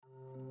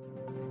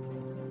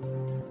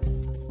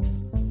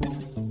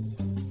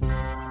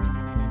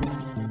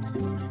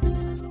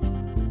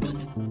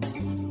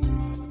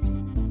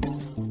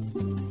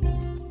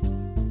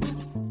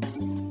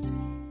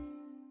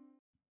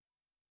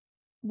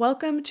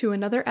Welcome to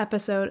another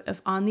episode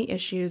of On the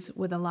Issues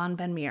with Ilan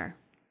Ben-Meir.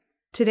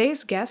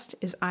 Today's guest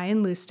is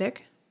Ian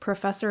Lustig,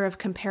 Professor of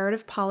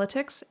Comparative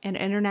Politics and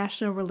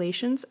International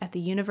Relations at the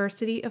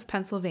University of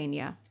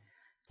Pennsylvania.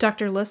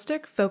 Dr.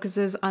 Lustig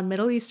focuses on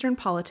Middle Eastern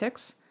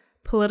politics,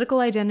 political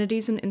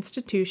identities and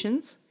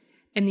institutions,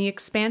 and the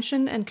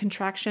expansion and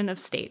contraction of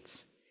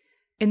states.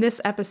 In this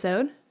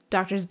episode,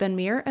 Drs.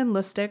 Ben-Meir and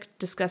Lustig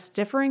discuss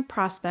differing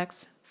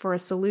prospects for a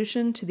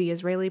solution to the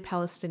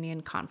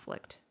Israeli-Palestinian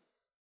conflict.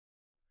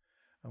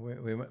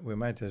 We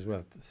might as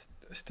well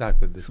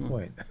start with this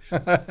point.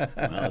 Well,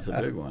 that's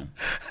a big one.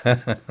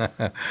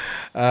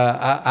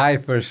 I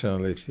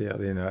personally feel,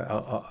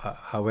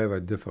 however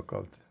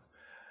difficult,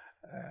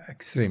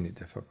 extremely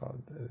difficult,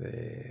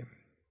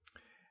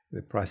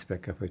 the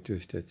prospect of a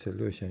two-state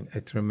solution,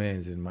 it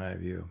remains, in my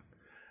view,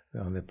 the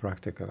only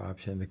practical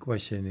option. The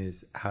question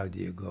is, how do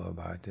you go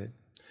about it,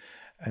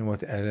 and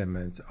what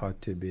elements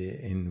ought to be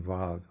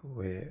involved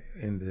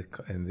in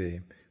the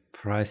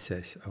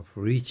process of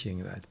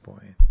reaching that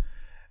point.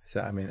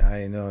 So,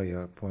 I know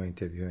your point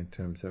of view in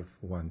terms of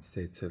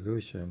one-state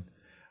solution,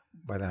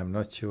 but I'm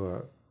not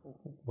sure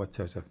what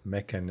sort of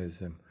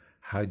mechanism,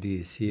 how do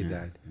you see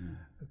that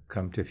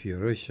come to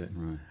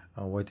fruition?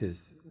 Right. And what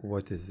is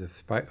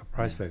the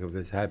prospect of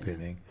this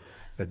happening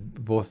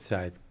that both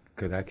sides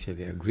could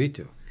actually agree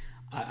to?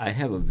 I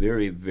have a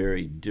very,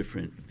 very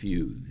different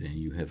view than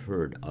you have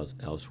heard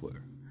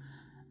elsewhere,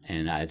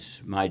 and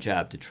it's my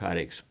job to try to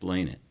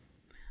explain it.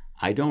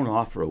 I don't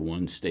offer a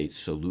one-state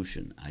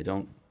solution. I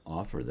don't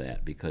offer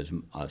that because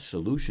a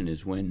solution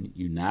is when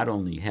you not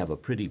only have a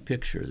pretty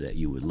picture that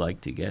you would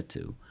like to get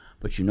to,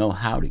 but you know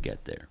how to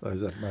get there.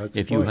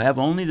 If you have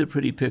only the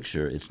pretty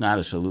picture, it's not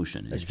a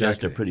solution. It's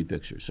just a pretty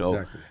picture.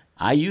 So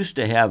I used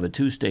to have a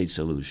two-state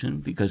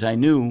solution because I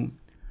knew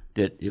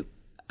that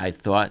I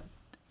thought,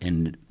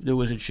 and there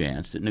was a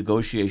chance, that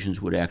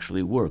negotiations would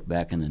actually work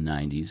back in the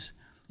 90s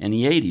and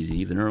the 80s,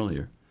 even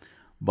earlier.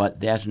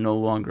 But that's no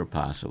longer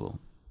possible.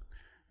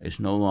 It's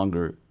no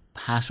longer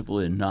possible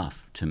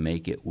enough to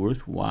make it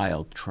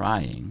worthwhile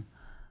trying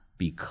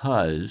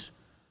because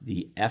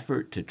the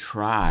effort to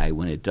try,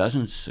 when it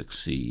doesn't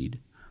succeed,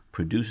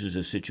 produces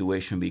a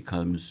situation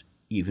becomes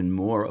even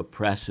more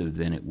oppressive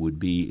than it would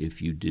be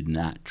if you did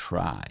not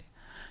try.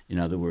 In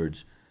other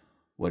words,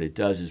 what it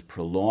does is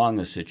prolong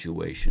a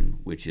situation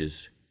which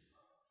is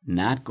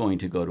not going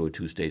to go to a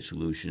two-state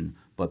solution,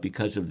 but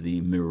because of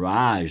the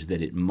mirage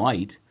that it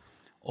might,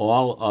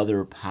 all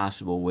other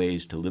possible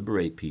ways to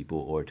liberate people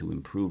or to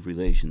improve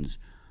relations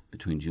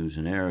between Jews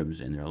and Arabs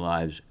and their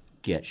lives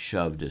get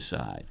shoved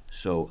aside.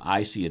 So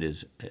I see it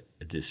as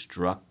a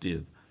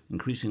destructive,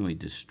 increasingly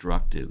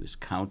destructive, as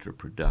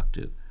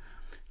counterproductive.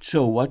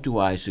 So what do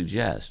I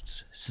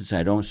suggest, since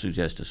I don't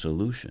suggest a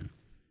solution?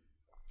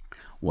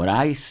 What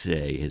I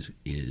say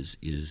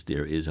is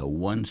there is a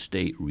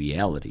one-state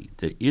reality.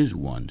 There is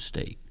one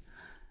state.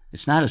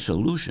 It's not a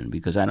solution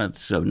because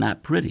it's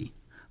not pretty,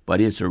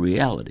 but it's a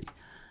reality.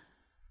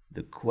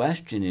 The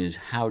question is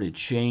how to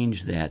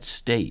change that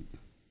state.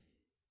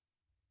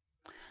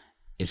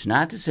 It's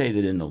not to say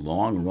that in the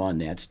long run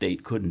that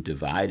state couldn't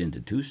divide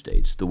into two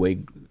states the way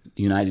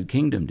the United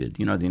Kingdom did.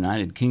 The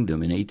United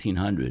Kingdom in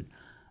 1800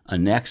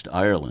 annexed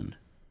Ireland.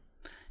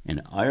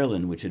 And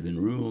Ireland, which had been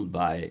ruled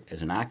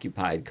as an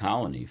occupied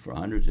colony for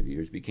hundreds of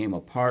years, became a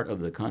part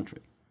of the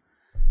country.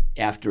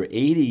 After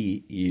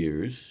 80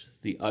 years,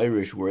 the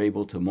Irish were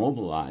able to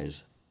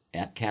mobilize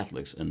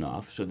Catholics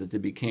enough so that they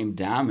became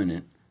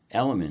dominant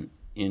element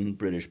in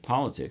British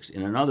politics.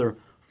 In another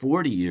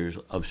 40 years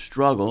of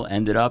struggle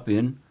ended up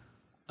in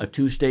a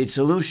two-state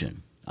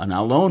solution, an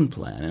alone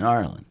plan in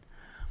Ireland.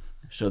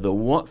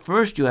 So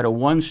first you had a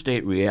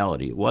one-state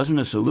reality. It wasn't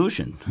a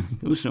solution.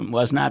 It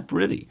was not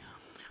pretty.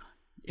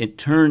 It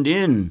turned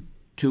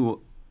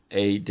into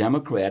a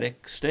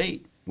democratic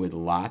state with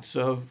lots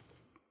of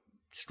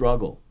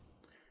struggle,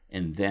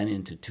 and then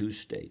into two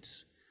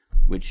states,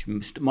 which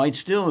might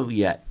still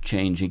yet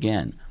change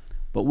again.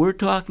 But we're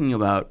talking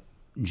about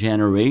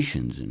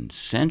generations and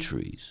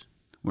centuries.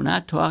 We're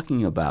not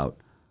talking about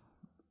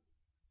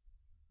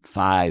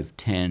 5,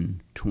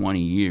 10, 20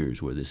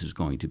 years where this is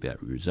going to be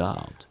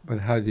resolved. But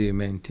how do you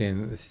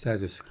maintain the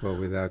status quo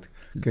without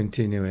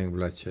continuing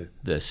bloodshed?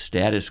 The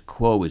status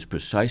quo is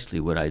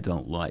precisely what I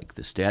don't like.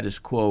 The status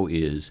quo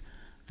is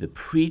the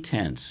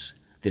pretense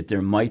that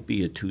there might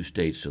be a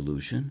two-state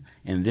solution,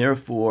 and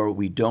therefore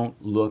we don't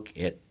look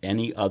at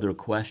any other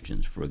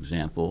questions. For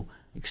example,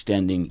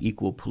 extending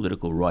equal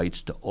political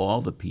rights to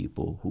all the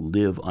people who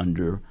live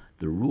under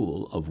the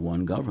rule of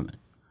one government.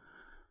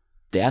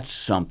 That's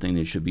something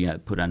that should be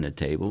put on the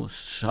table.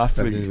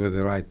 Suffrage, that is with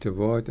the right to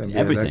vote and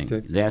everything. Be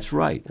elected. That's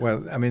right. Well,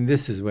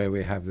 this is where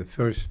we have the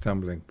first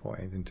stumbling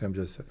point in terms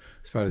of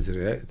as far as the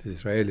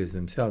Israelis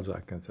themselves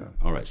are concerned.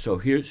 All right. So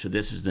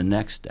this is the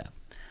next step.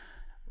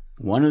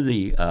 One of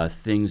the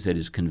things that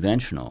is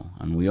conventional,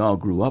 and we all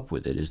grew up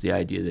with it, is the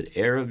idea that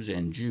Arabs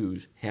and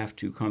Jews have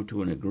to come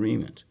to an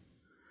agreement.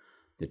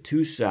 The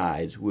two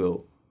sides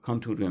will come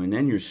to an agreement, and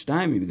then you're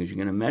stymied because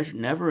you're going to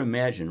never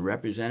imagine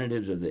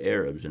representatives of the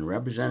Arabs and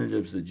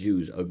representatives of the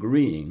Jews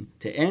agreeing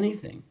to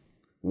anything,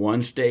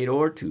 one state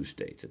or two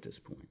states at this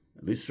point.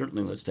 At least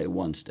certainly let's say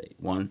one state.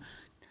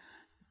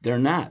 They're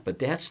not, but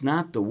that's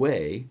not the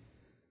way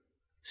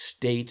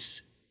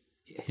states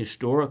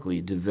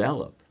historically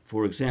develop.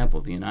 For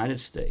example, the United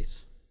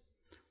States,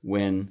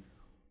 when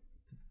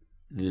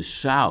the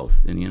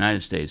South in the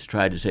United States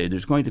tried to say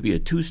there's going to be a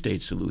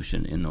two-state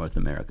solution in North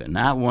America,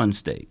 not one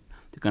state.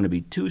 There's going to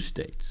be two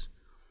states,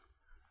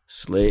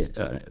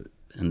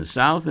 in the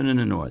South and in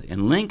the North.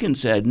 And Lincoln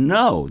said,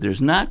 no,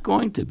 there's not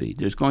going to be.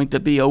 There's going to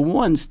be a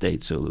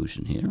one-state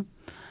solution here.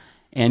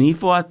 And he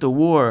fought the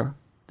war.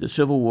 The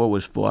Civil War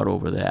was fought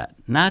over that,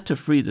 not to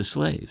free the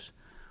slaves.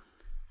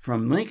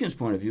 From Lincoln's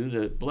point of view,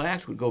 the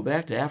blacks would go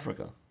back to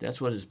Africa.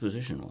 That's what his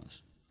position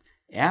was.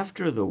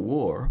 After the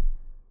war,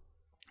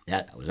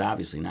 that was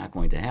obviously not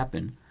going to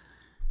happen.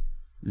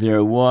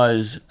 There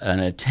was an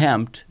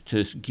attempt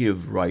to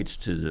give rights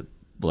to the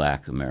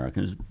black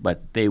Americans,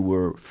 but they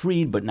were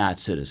freed but not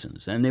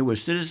citizens. And they were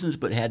citizens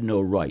but had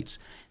no rights.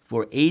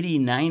 For 80,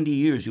 90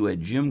 years, you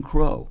had Jim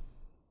Crow,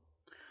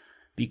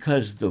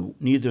 because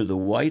neither the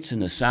whites in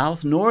the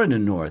South nor in the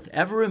North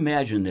ever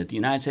imagined that the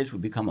United States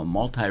would become a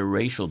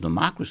multiracial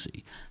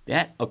democracy.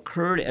 That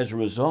occurred as a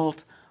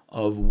result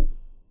of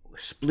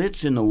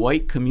splits in the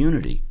white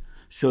community,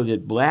 so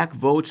that black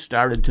votes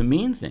started to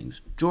mean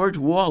things. George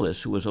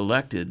Wallace, who was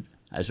elected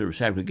as a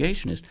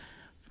segregationist,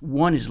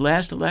 won his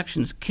last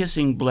elections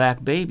kissing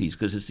black babies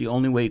because it's the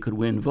only way he could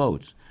win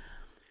votes.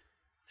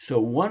 So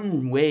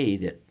one way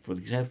that, for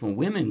example,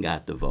 women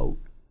got the vote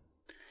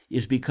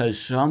is because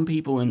some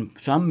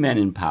men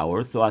in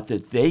power thought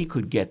that they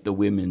could get the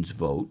women's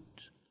vote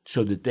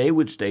so that they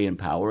would stay in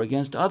power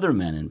against other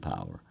men in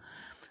power.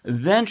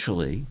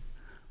 Eventually,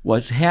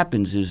 what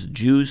happens is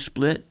Jews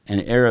split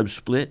and Arabs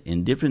split,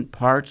 in different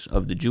parts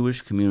of the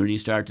Jewish community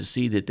start to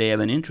see that they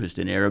have an interest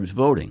in Arabs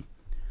voting.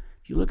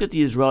 If you look at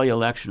the Israeli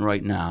election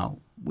right now,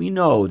 we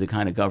know the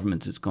kind of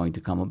government that's going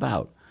to come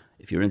about.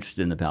 If you're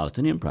interested in the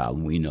Palestinian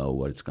problem, we know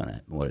what it's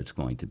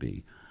going to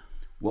be.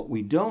 What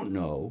we don't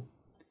know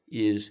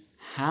is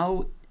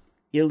how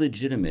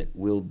illegitimate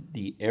will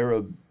the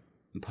Arab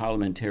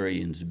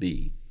parliamentarians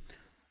be.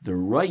 The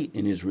right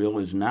in Israel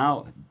is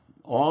now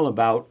all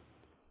about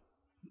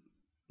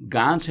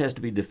Gantz has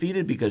to be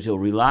defeated because he'll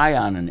rely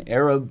on an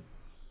Arab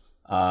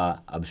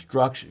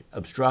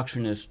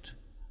obstructionist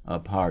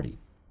party.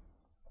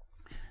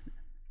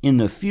 In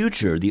the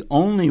future, the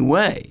only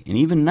way, and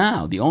even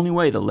now, the only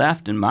way the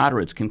left and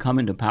moderates can come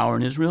into power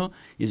in Israel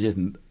is if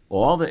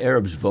all the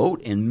Arabs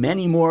vote and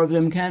many more of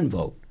them can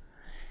vote.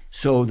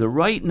 So the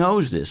right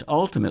knows this.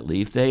 Ultimately,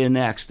 if they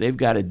annex, they've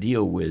got to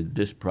deal with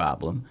this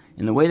problem.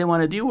 And the way they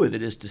want to deal with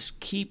it is to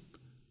keep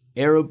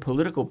Arab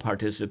political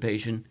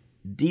participation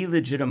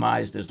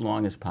delegitimized as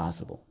long as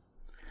possible.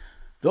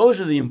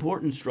 Those are the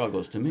important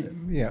struggles to me.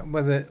 Yeah,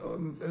 but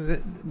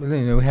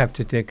we have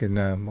to take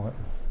a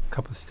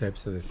couple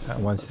steps at a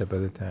time, one step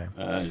at a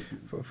time.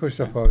 First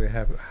of all,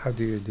 how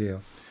do you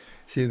deal?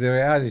 See, the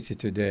reality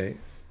today,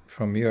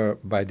 from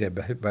by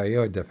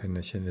your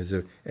definition, is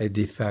a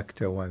de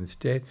facto one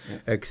state,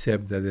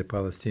 except that the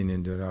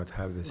Palestinians do not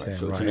have the same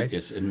right.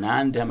 It's a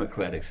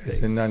non-democratic state.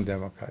 It's a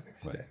non-democratic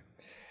state.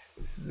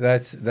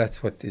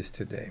 That's what it is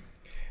today.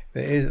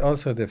 There is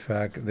also the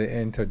fact the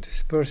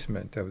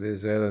interdisbursement of the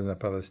Israeli and the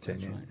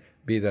Palestinian,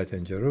 be that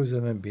in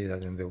Jerusalem, be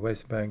that in the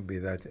West Bank, be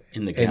that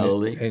in the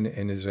Galilee,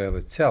 in Israel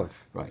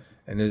itself. Right.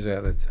 In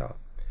Israel itself.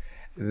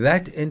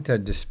 That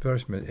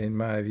interdisbursement, in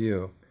my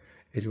view,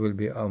 it will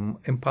be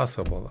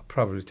impossible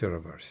probably to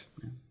reverse.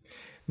 Yeah.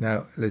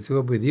 Now, let's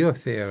go with your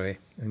theory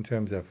in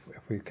terms of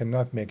if we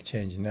cannot make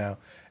change now,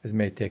 it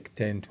may take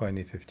 10,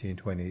 20, 15,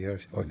 20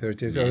 years, or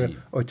 30 years,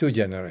 or 2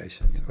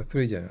 generations, or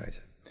 3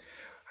 generations.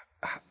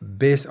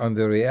 Based on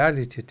the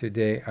reality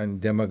today and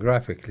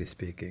demographically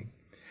speaking,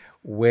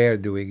 where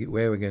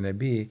we're going to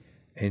be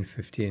in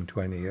 15,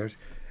 20 years,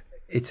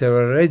 it's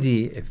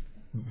already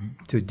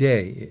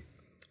today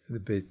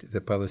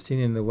the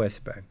Palestinian in the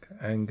West Bank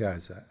and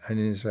Gaza and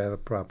in Israel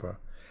proper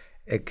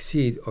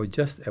exceed or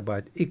just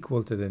about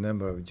equal to the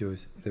number of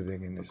Jews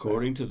living in Israel.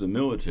 According to the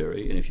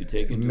military, and if you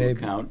take into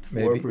account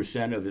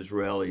 4% of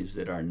Israelis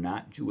that are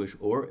not Jewish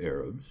or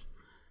Arabs,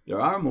 there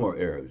are more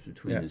Arabs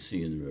between the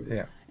sea and the river.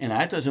 Yeah. And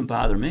that doesn't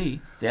bother me.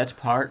 That's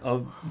part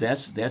of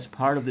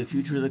the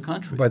future of the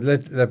country. But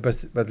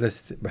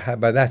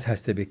that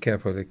has to be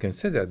carefully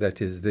considered.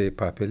 That is the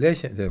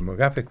population, the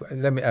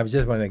demographic. I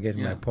just want to get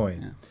my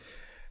point.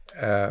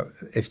 Yeah.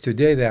 If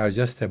today they are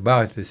just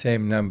about the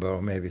same number,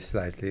 or maybe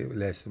slightly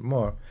less,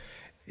 more,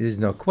 there's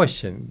no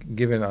question,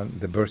 given on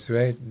the birth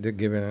rate,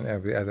 given on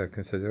every other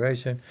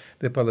consideration,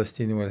 the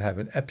Palestinian will have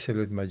an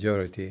absolute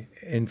majority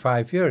in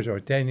 5 years or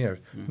 10 years.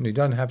 Mm-hmm. You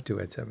don't have to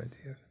at 70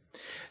 years.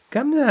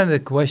 Comes down the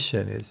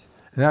question is,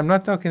 and I'm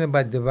not talking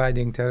about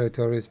dividing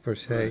territories per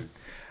se, right.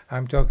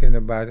 I'm talking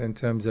about in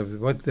terms of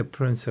what the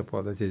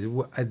principle that is.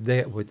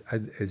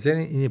 Is there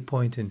any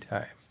point in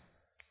time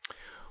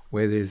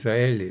where the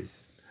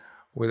Israelis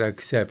will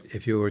accept,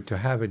 if you were to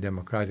have a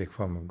democratic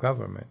form of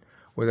government,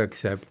 will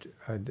accept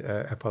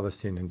a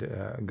Palestinian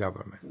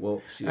government.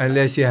 Well, see,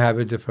 unless you have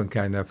a different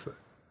kind of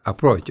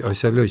approach or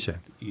solution.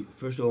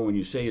 First of all, when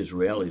you say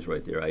Israelis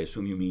right there, I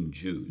assume you mean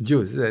Jews.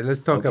 Jews. Let's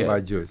talk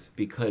about Jews.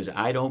 Because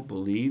I don't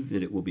believe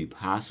that it will be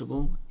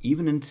possible,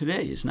 even in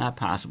today, it's not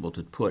possible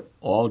to put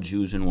all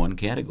Jews in one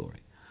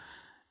category.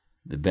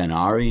 The Ben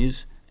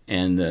Aris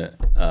and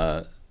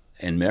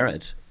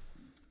Meretz,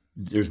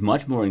 there's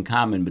much more in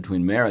common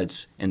between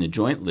Meretz and the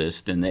Joint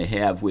List than they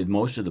have with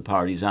most of the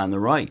parties on the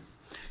right.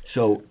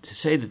 So to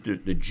say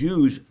that the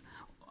Jews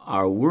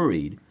are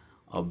worried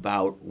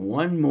about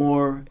one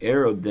more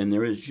Arab than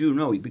there is Jew,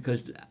 no,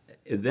 because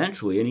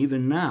eventually, and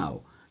even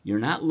now, you're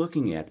not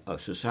looking at a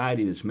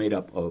society that's made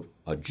up of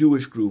a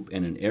Jewish group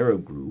and an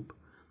Arab group,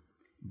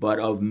 but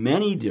of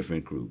many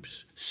different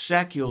groups: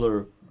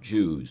 secular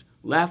Jews,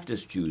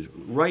 leftist Jews,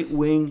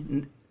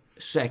 right-wing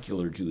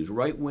secular Jews,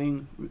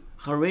 right-wing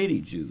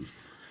Haredi Jews,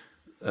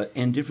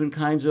 and different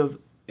kinds of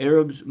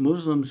Arabs,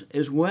 Muslims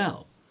as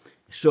well.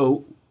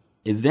 So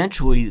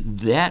eventually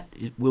that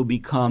will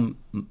become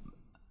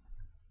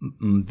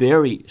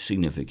very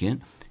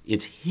significant.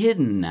 It's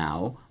hidden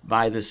now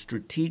by the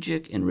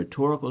strategic and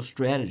rhetorical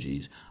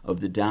strategies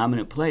of the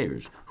dominant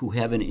players who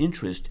have an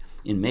interest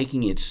in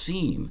making it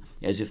seem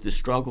as if the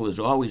struggle is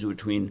always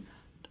between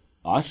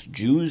us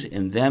Jews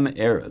and them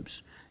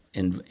Arabs,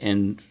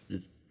 and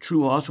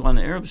true also on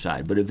the Arab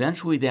side. But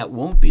eventually that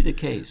won't be the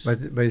case.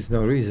 But there's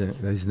no reason.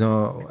 There's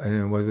no.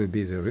 And what would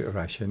be the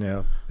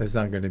rationale? That's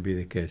not going to be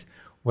the case.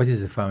 What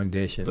is the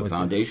foundation? The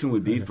foundation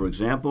would be, for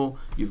example,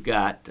 you've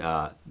got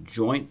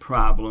joint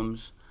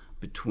problems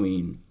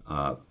between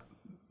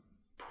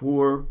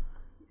poor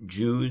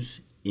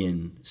Jews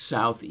in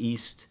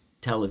southeast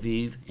Tel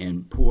Aviv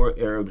and poor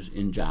Arabs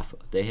in Jaffa.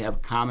 They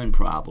have common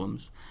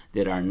problems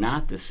that are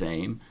not the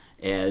same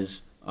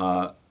as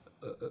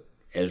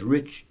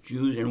rich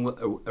Jews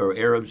or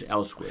Arabs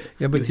elsewhere.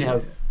 Yeah, but you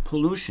have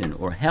pollution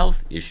or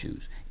health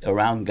issues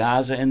around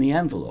Gaza and the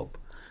envelope.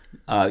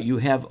 You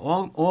have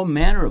all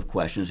manner of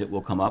questions that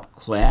will come up,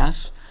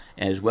 class,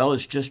 as well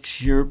as just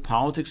sheer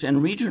politics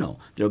and regional.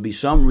 There will be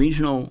some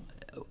regional,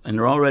 and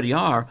there already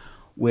are,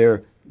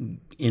 where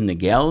in the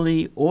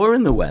Galilee or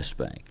in the West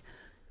Bank,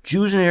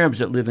 Jews and Arabs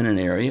that live in an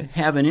area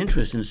have an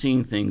interest in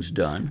seeing things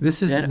done.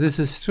 This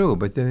is true,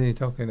 but then you're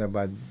talking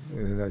about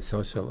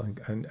social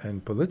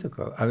and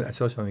political,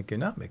 social and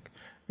economic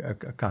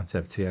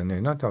concepts here, and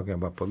you're not talking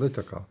about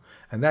political.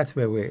 And that's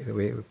where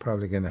we're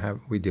probably going to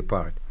we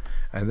depart.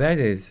 And that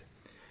is,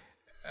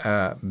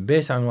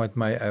 based on what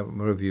my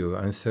review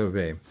and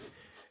survey,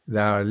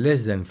 there are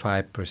less than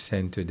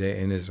 5% today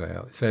in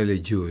Israel, Israeli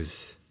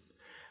Jews,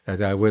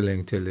 that are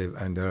willing to live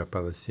under a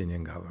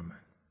Palestinian government.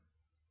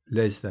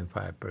 Less than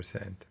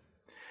 5%.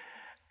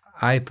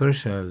 I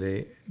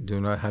personally do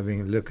not,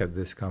 having looked at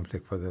this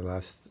conflict for the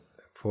last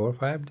 4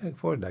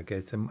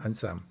 decades and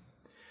some,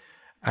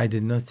 I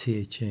did not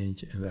see a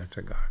change in that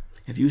regard.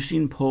 Have you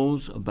seen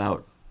polls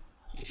about,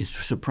 it's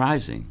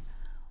surprising,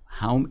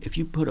 if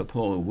you put a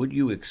poll, would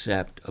you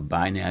accept a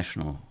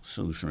binational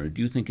solution, or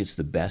do you think it's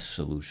the best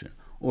solution,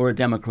 or a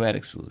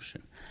democratic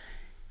solution?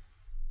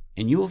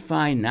 And you will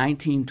find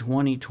 19,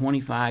 20,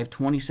 25,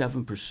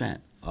 27%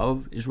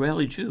 of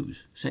Israeli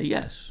Jews say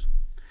yes.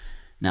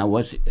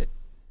 Now,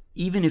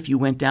 even if you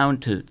went down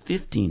to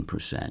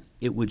 15%,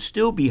 it would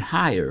still be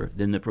higher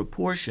than the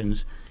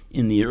proportions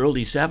in the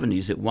early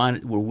 70s that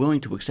were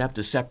willing to accept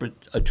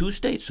a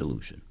two-state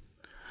solution.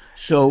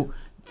 So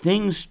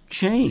things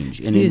change,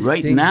 and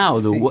now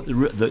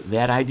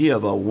that idea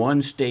of a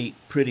one-state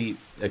pretty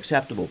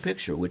acceptable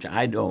picture, which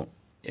I don't,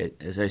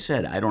 as I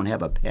said, I don't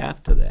have a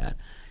path to that,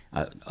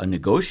 a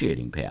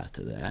negotiating path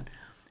to that,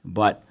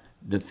 but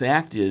the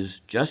fact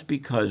is, just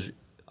because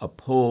a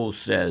poll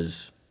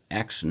says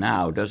X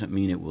now doesn't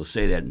mean it will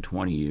say that in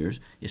 20 years.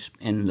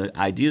 And the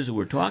ideas that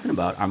we're talking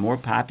about are more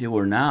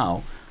popular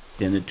now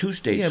than the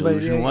two-state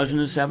solution was in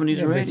the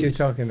 70s or 80s. But you're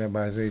talking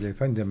about really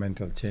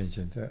fundamental change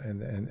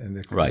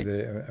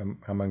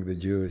among the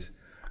Jews,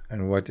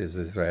 and what is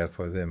Israel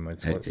for them?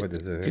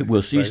 It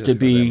will cease to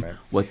be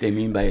what they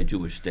mean by a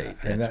Jewish state.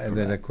 And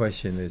then the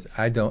question is,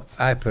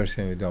 I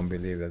personally don't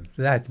believe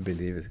that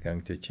belief is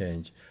going to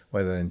change,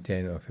 whether in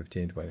 10 or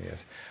 15, 20 years.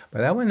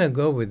 But I want to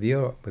go with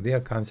your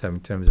concept in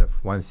terms of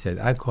one state.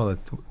 I call it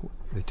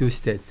the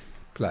two-state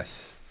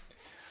plus.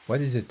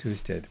 What is a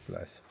two-state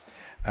plus?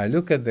 I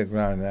look at the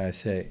ground and I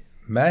say,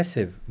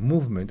 massive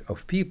movement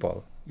of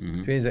people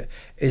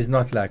is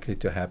not likely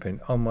to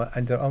happen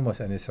under almost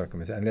any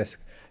circumstance, unless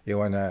you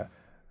want a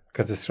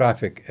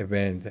catastrophic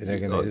event. They're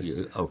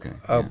going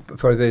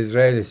for the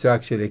Israelis to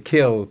actually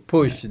kill,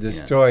 push,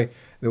 destroy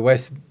the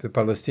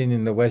Palestinians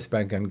in the West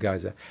Bank and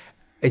Gaza.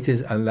 It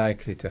is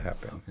unlikely to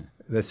happen.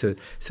 Okay.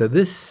 So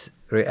this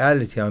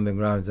reality on the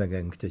ground is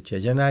going to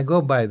change, and I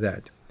go by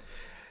that.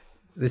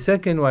 The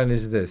second one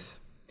is this.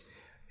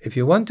 If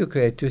you want to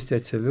create a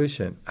two-state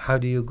solution, how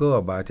do you go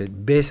about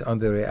it based on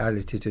the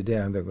reality today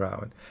on the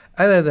ground?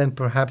 Other than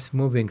perhaps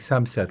moving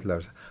some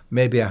settlers,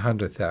 maybe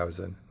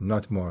 100,000,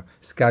 not more,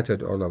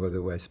 scattered all over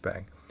the West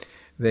Bank.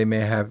 they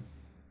may have,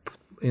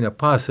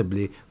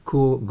 possibly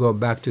go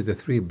back to the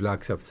 3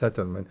 blocks of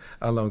settlement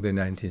along the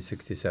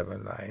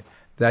 1967 line.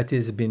 That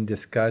has been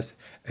discussed.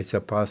 It's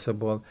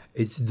possible.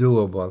 It's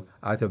doable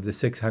out of the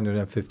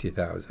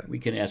 650,000. We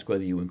can ask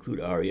whether you include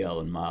Ariel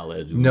and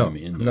Ma'ale Adumim No,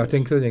 in I'm not those.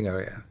 including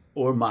Ariel.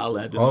 Or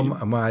Ma'ale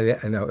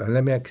Adumim. No,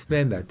 let me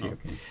explain that to you.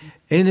 Okay.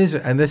 In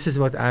Israel, and this is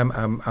what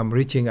I'm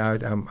reaching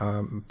out.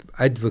 I'm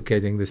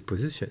advocating this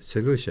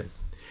solution.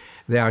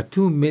 There are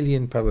 2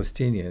 million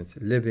Palestinians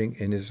living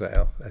in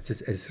Israel. That's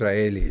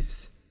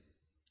Israelis,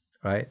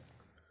 right?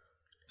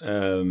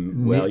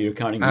 Well, you're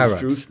counting Arabs.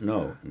 East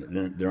Jerusalem?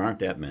 No, there aren't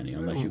that many,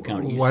 unless you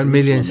count East 1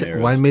 million,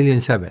 Jerusalem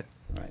Arabs. 1,000,007.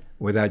 Right.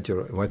 Without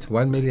Jerusalem, what's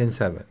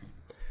 1,000,007?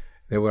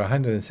 There were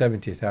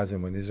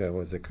 170,000 when Israel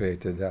was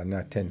created. There are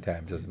not 10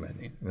 times as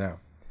many now.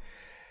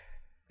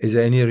 Is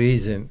there any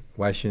reason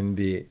why shouldn't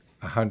be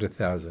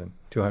 100,000,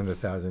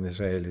 200,000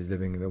 Israelis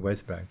living in the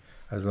West Bank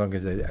as long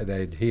as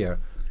they adhere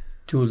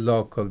to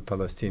local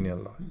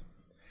Palestinian laws?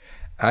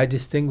 I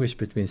distinguish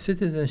between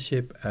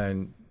citizenship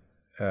and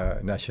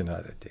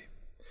nationality.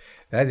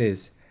 That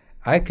is,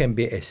 I can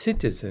be a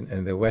citizen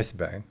in the West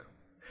Bank,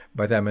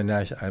 but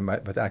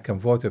but I can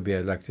vote to be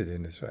elected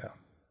in Israel.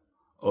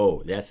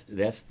 Oh, that's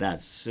not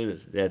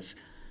citizen. That's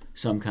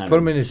some kind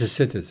Permanent of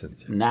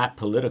citizenship. not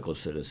political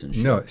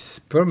citizenship. No, it's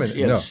permanent.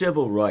 Yeah, no,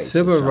 civil rights.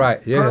 Civil or something.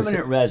 right. Yes.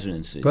 Permanent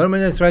residency.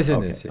 Permanent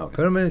residency. Okay.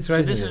 Permanent So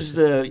residency. this is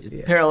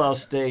the parallel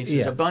states.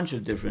 There's Yeah. a bunch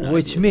of different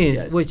which ideas. means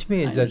Yes,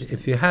 I that understand.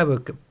 if you have a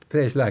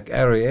place like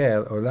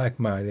Ariel or like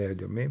Ma'ale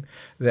Adumim,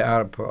 they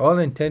are, for all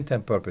intent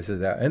and purposes,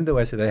 they are in the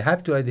West. They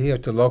have to adhere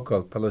to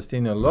local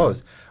Palestinian laws,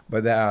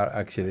 but they are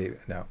actually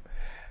now.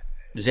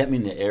 Does that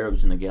mean the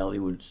Arabs in the Galilee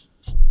would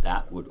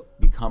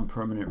become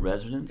permanent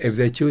residents? If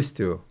they choose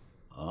to,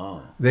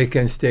 Oh. they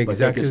can stay But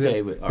they exactly. can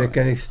stay with- all they right.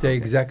 can stay Okay.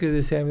 exactly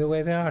the same the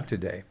way they are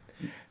today.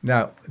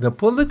 Now, the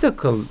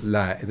political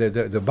line,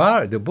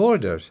 the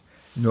borders,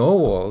 no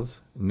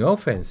walls, no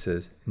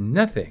fences,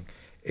 nothing.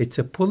 It's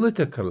a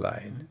political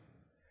line.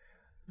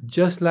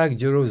 Just like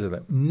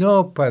Jerusalem,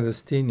 no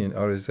Palestinian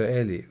or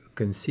Israeli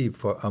conceive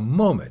for a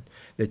moment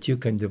that you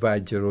can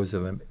divide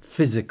Jerusalem.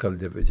 Physical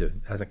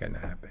division, that's not going to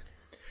happen.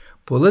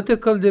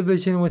 Political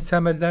division with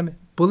some of them,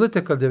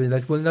 political division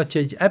that will not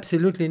change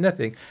absolutely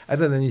nothing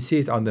other than you see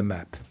it on the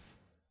map.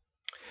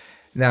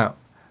 Now,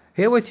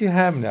 here what you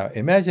have now,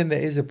 imagine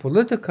there is a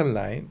political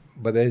line,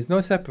 but there is no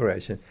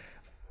separation.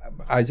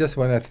 I just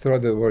want to throw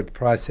the word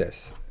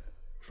process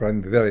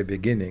from the very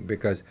beginning,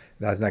 because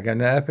that's not going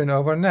to happen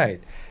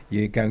overnight.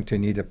 You're going to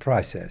need a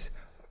process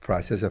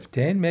of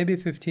 10, maybe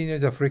 15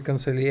 years of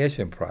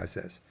reconciliation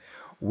process,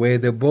 where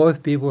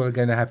both people are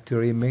going to have to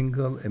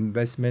remingle,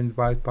 investment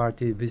by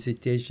party,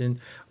 visitation,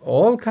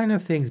 all kind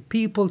of things,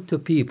 people to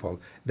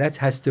people. That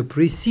has to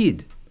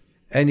precede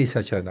any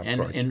such an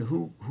approach. And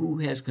who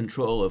has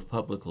control of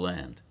public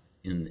land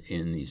in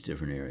these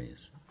different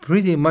areas?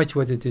 Pretty much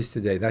what it is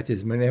today. That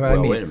is, Wait a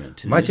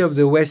minute. much of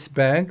the West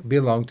Bank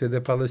belong to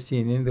the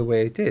Palestinian the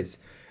way it is.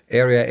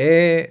 Area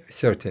A,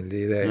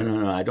 certainly.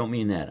 No, I don't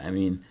mean that. I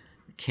mean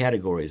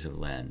categories of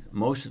land.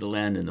 Most of the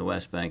land in the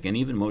West Bank, and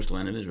even most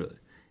land of Israel,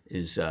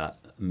 is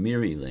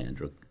Miri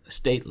land or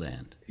state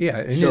land. Yeah,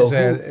 in So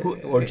Israel.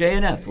 or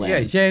JNF land.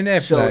 Yeah,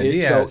 JNF so land,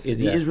 yes, the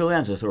yeah. Israel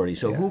Lands Authority.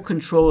 So who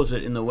controls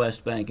it in the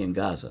West Bank and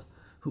Gaza?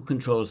 Who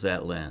controls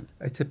that land?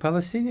 It's a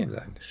Palestinian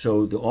land.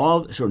 So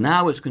so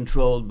now it's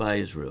controlled by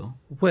Israel.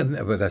 Well,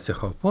 but that's the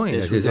whole point. That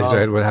is, Disregard.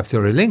 Israel will have to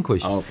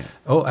relinquish. Oh, okay.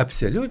 Oh,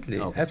 absolutely,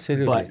 Okay.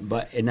 absolutely.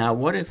 But now,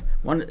 what if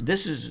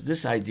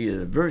this idea?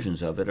 The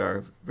versions of it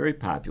are very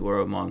popular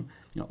among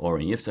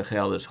Oren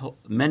Yiftachel. There's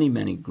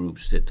many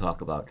groups that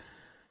talk about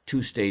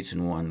 2 states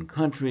in one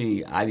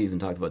country. I've even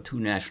talked about 2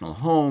 national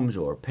homes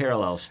or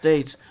parallel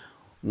states.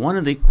 One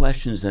of the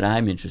questions that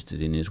I'm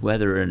interested in is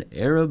whether an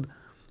Arab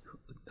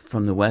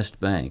from the West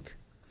Bank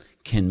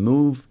can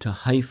move to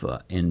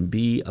Haifa and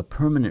be a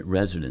permanent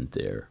resident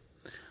there,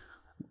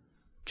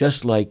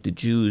 just like the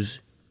Jews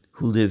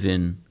who live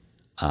in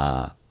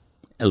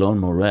Elon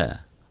Moreh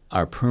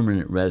are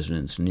permanent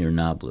residents near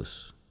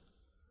Nablus.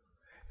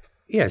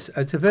 Yes,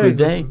 it's a very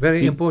Could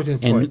very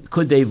important point. And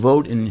could they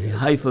vote in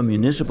Haifa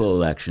municipal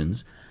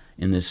elections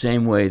in the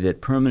same way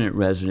that permanent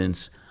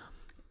residents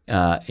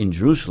in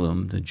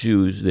Jerusalem, the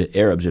Jews, the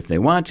Arabs, if they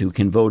want to,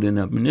 can vote in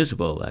a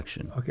municipal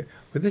election? Okay,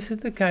 but this is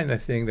the kind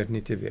of thing that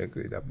need to be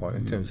agreed upon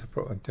in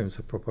terms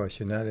of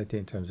proportionality,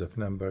 in terms of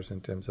numbers, in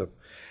terms of,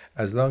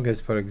 as long as,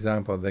 for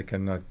example, they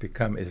cannot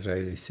become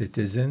Israeli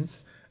citizens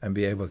and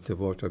be able to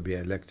vote or be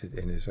elected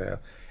in Israel,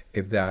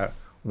 if they are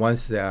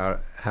once they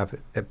have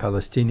a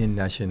Palestinian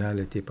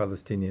nationality,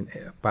 Palestinian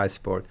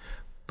passport,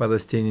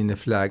 Palestinian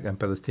flag, and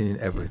Palestinian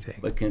everything.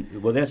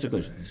 But that's the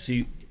question.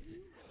 See,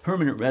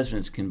 permanent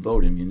residents can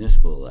vote in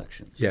municipal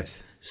elections.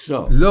 Yes.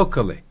 So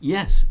Locally.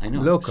 yes, I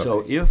know. Locally.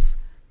 So if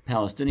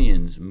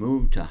Palestinians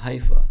moved to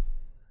Haifa,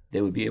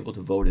 they would be able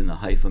to vote in the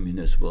Haifa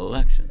municipal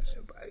elections.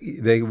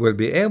 They will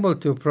be able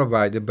to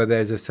provide it, but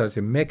there's a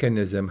certain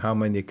mechanism how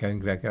many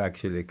can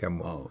actually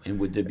come. Oh, and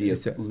would there be a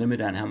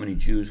limit on how many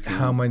Jews can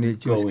How many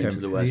Jews go can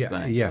into the West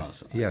Bank? Yes,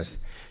 also? I yes. see.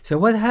 So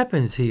what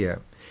happens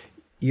here?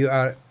 you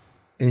are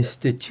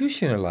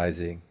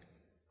institutionalizing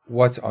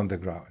what's on the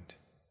ground.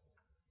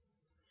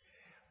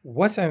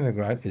 What's on the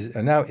ground is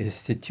now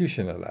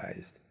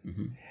institutionalized.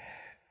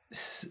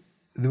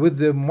 With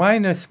the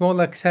minor small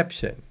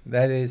exception,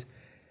 that is,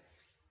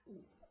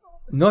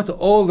 not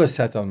all the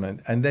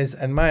settlement, and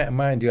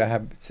mind you, I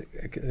have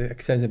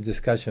extensive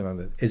discussion on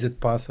it. Is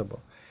it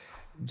possible?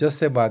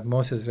 Just about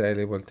most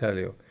Israeli will tell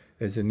you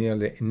there's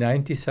nearly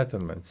 90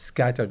 settlements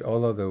scattered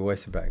all over the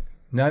West Bank.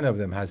 None of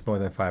them has more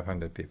than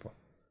 500 people.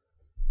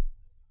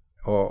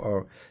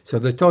 So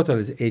the total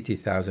is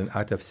 80,000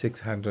 out of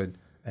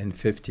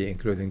 650,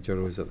 including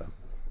Jerusalem.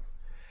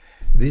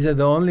 These are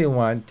the only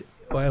ones.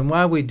 And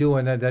why we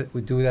do that?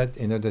 We do that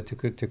in order to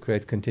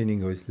create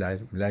continuous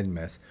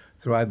landmass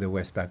throughout the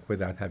West Bank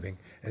without having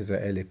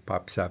Israeli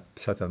pops up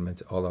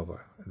settlements all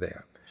over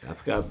there. I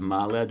forgot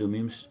Ma'ale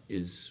Adumim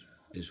is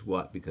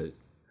what? Because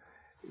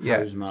how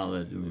does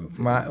Ma'ale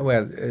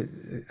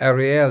Adumim?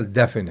 Ariel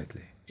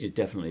definitely. It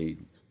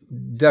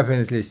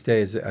definitely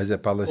stays as a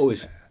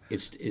Palestine.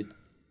 It's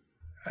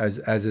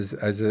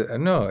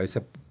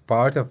a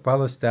part of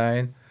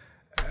Palestine.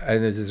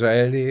 An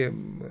Israeli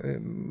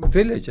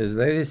village,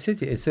 Israeli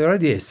city. It's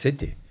already a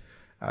city.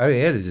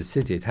 Ariel is a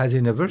city. It has a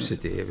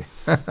university.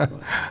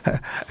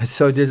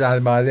 So does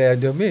Ma'ale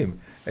Adumim.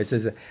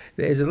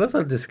 There is a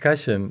little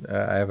discussion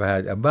I've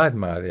had about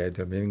Ma'ale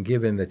Adumim,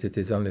 given that it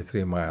is only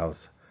 3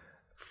 miles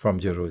from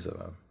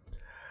Jerusalem.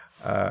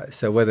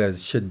 So whether it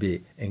should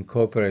be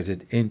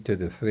incorporated into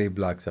the 3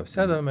 blocks of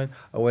settlement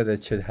or whether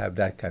it should have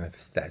that kind of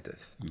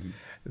status.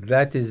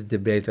 That is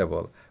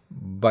debatable.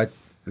 But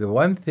the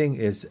one thing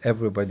is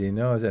everybody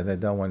knows, and they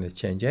don't want to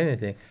change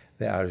anything,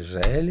 they are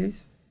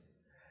Israelis.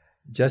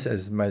 Just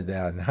as much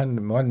there are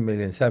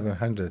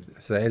 1,700,000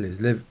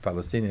 Israelis,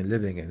 Palestinians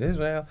living in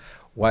Israel,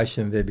 why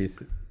shouldn't there be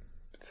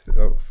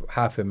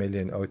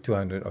 500,000 or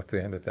 200 or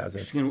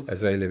 300,000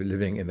 Israelis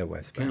living in the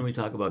West Bank? Can we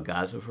talk about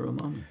Gaza for a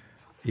moment?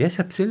 Yes,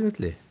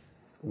 absolutely.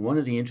 One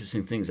of the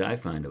interesting things I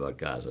find about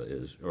Gaza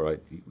is, all right,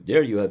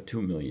 there you have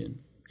 2 million,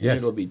 and yes.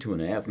 it'll be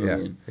 2.5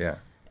 million. Yeah.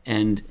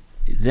 And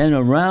then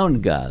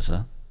around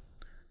Gaza,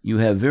 you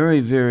have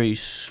very, very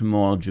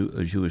small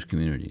Jewish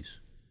communities.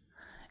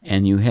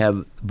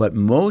 But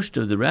most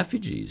of the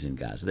refugees in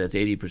Gaza, that's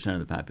 80% of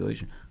the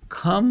population,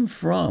 come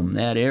from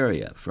that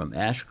area, from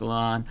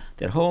Ashkelon,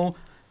 that whole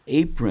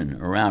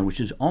apron around, which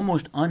is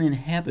almost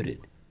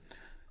uninhabited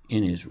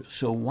in Israel.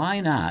 So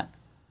why not,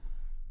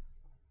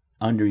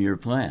 under your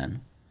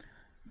plan,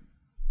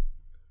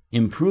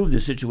 improve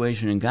the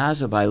situation in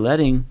Gaza by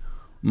letting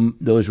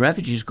those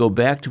refugees go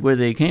back to where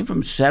they came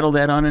from, settle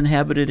that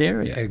uninhabited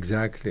area?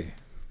 Exactly.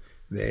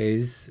 There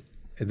is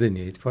the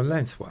need for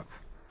land swap.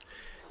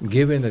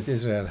 Given that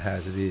Israel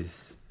has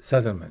these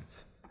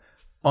settlements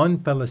on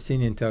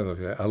Palestinian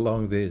territory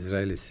along the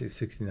Israeli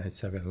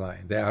 697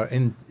 line, they are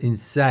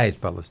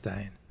inside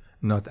Palestine,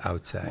 not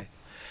outside.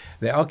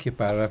 They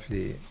occupy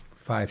roughly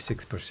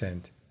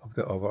 5-6% of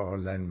the overall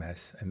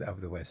landmass and of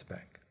the West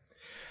Bank.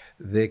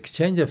 The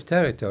exchange of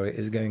territory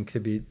is going to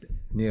be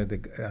near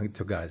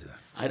to Gaza.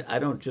 I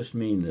don't just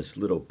mean this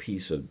little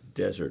piece of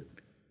desert.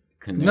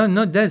 No,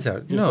 not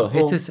desert.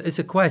 It's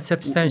a quite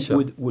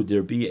substantial. Would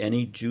there be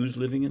any Jews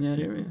living in that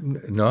area?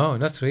 No,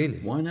 not really.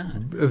 Why not?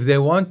 If they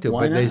want to,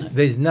 Why but not?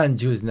 there's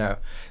non-Jews now.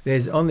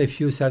 There's only a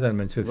few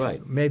settlements with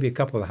Right. maybe a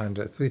couple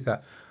hundred,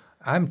 3,000.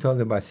 I'm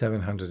told about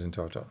 700 in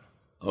total.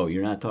 Oh,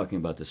 you're not talking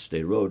about the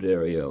State Road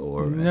area,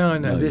 or No.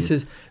 This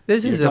is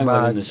talking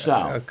about in the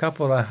south. a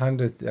couple of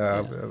hundred,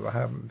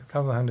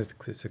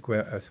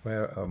 square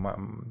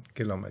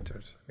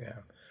kilometers. Yeah,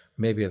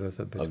 maybe a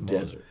little bit of more.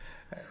 desert.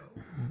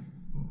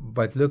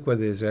 But look what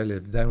the Israelis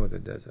have done with the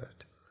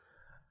desert.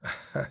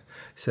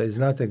 So it's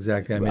not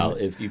exactly.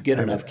 If you get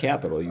enough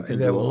capital, you can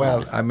do a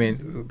lot.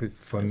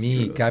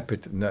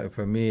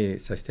 For me,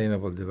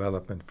 sustainable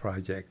development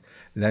project,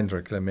 land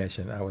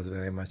reclamation, I was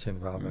very much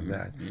involved in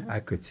that. Yeah. I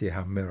could see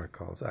how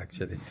miracles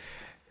actually,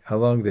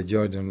 along the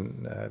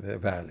Jordan the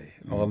Valley,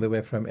 all the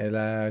way from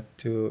Eilat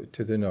to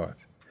the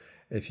north.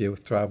 If you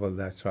travel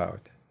that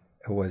route,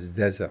 it was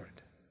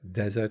desert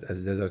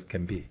as desert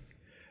can be.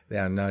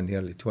 There are now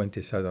nearly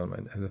 20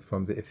 settlements, and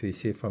if you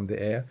see from the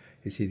air,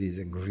 you see these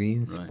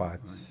green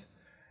spots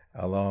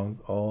along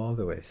all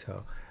the way.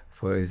 So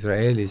for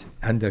Israelis,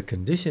 under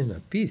condition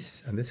of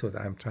peace, and this is what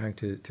I'm trying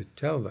to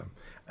tell them,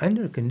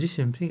 under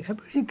condition of peace,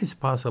 everything is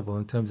possible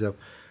in terms of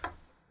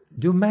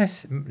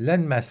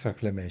land mass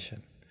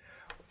reclamation.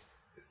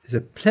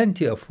 There's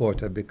plenty of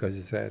water because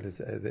Israel is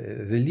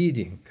the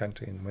leading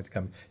country when it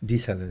comes to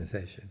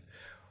desalination,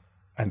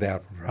 and they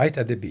are right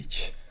at the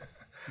beach.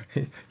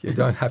 You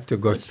don't have to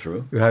go. That's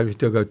true. You have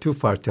to go too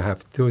far to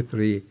have 2 or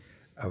 3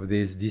 of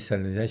these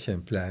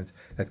desalination plants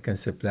that can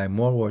supply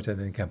more water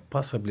than can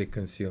possibly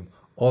consume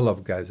all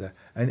of Gaza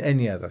and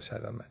any other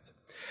settlements.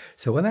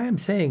 So what I am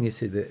saying is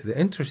the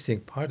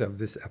interesting part of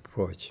this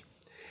approach,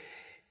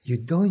 you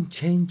don't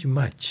change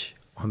much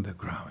on the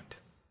ground.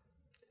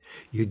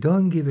 You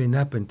don't give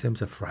enough in terms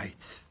of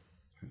rights.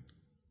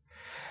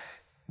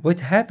 What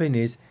happened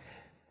is,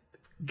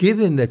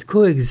 given that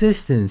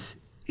coexistence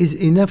is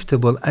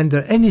inevitable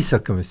under any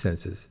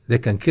circumstances. They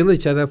can kill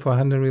each other for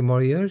 100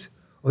 more years,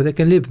 or they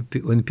can live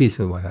in peace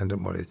for 100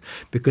 more years,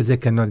 because they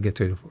cannot get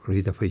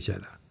rid of each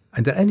other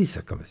under any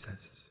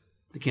circumstances.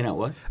 They cannot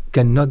what?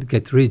 Cannot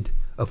get rid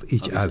of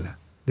each other.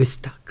 They're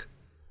stuck.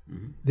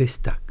 They're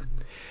stuck.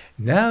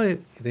 Now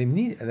they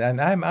need,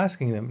 and I'm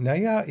asking them,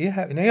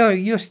 now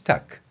you're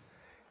stuck.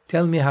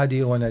 Tell me, how do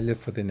you want to live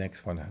for the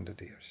next 100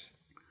 years?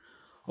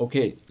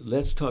 Okay,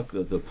 let's talk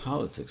the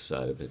politics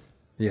side of it.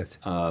 Yes.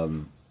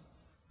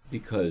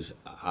 Because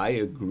I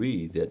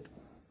agree that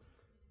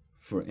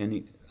for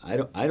any,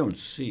 I don't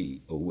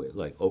see a way,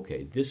 like,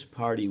 okay, this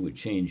party would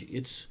change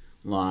its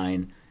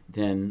line,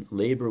 then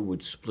Labor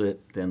would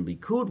split, then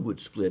Likud would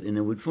split, and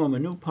it would form a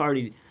new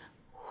party.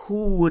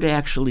 Who would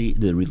actually,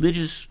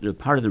 the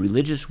part of the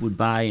religious would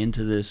buy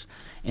into this,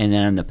 and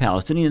then on the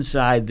Palestinian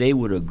side, they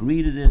would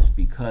agree to this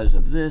because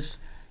of this.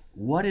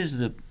 What is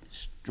the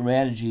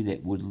strategy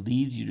that would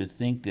lead you to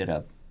think that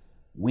a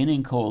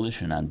winning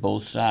coalition on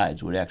both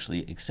sides would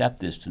actually accept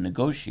this to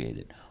negotiate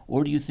it?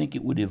 Or do you think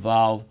it would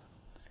evolve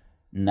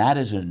not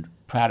as a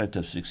product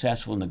of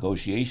successful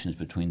negotiations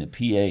between the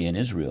PA and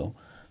Israel,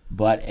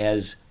 but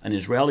as an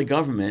Israeli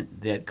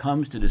government that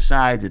comes to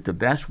decide that the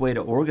best way to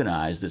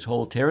organize this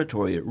whole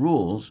territory it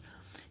rules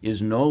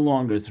is no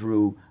longer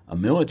through a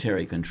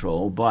military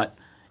control, but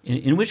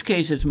in which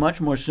case it's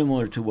much more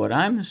similar to what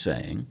I'm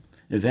saying.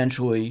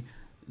 Eventually,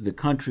 the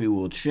country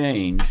will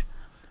change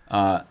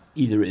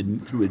either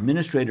through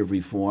administrative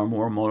reform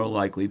or more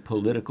likely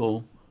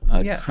political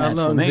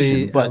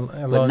transformation, but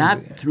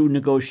not through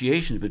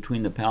negotiations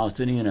between the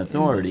Palestinian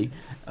Authority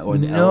or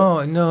the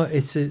No,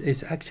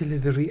 it's actually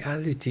the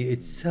reality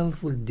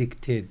itself will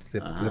dictate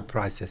the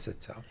process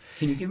itself.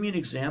 Can you give me an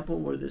example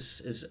where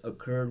this has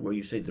occurred, where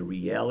you say the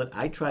reality?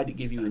 I tried to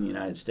give you in the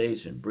United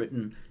States and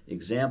Britain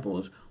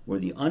examples where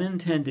the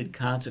unintended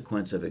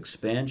consequence of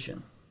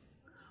expansion,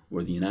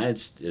 where the United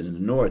States in the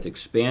North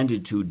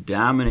expanded to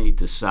dominate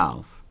the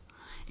South,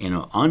 and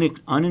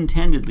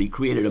unintendedly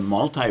created a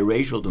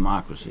multiracial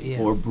democracy,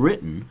 or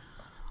Britain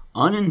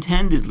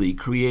unintendedly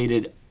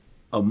created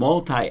a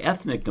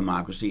multi-ethnic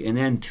democracy and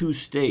then two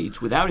states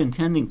without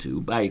intending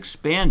to, by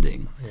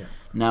expanding.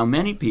 Now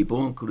many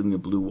people, including the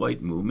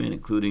blue-white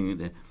movement,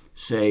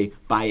 say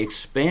by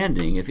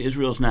expanding, if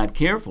Israel's not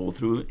careful,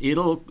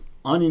 it'll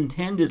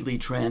unintendedly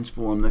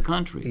transform the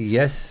country.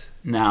 Yes.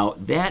 Now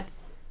that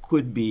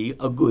could be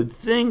a good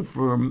thing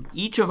from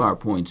each of our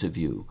points of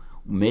view.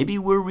 Maybe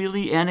we're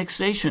really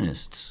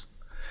annexationists.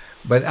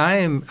 But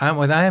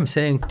what I am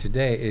saying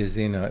today is,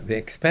 the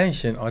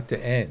expansion ought to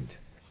end.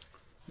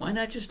 Why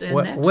not just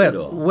annex it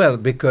all? Well,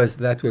 because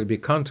that will be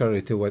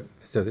contrary to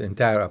the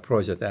entire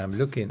approach that I'm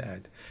looking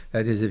at.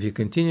 That is, if you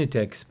continue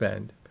to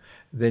expand,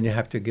 then you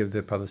have to give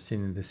the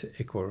Palestinians this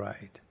equal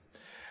right.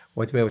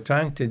 What we're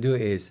trying to do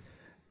is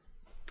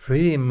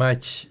pretty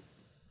much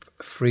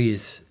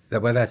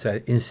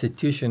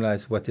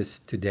institutionalize what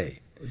is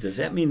today. Does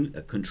that mean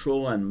a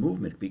control on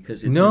movement?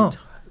 Because it's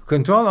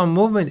control on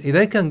movement.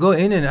 They can go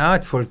in and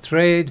out for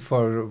trade,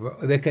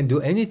 they can do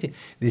anything.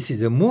 This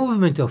is a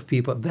movement of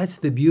people. That's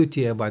the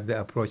beauty about the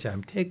approach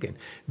I'm taking.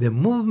 The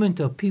movement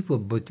of people.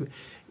 But,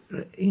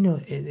 in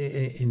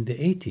the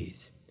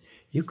 80s,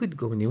 you could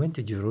go, when you went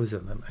to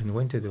Jerusalem and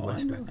went to the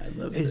West Bank,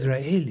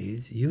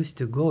 Israelis used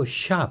to go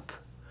shop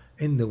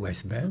in the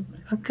West Bank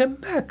and come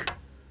back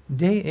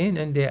day in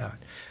and day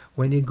out.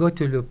 When you go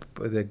to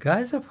the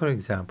Gaza, for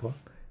example,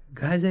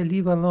 Gaza,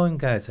 leave alone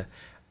Gaza.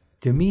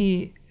 To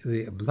me,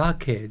 the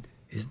blockade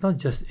is not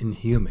just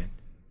inhuman.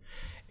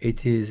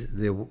 It is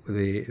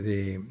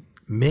the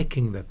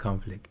making the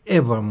conflict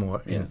ever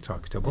more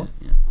intractable.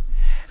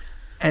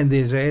 And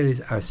the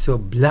Israelis are so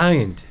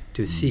blind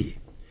to see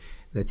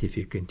that if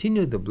you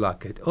continue the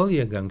blockade, all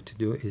you're going to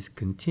do is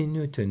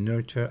continue to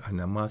nurture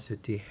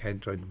animosity,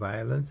 hatred,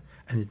 violence,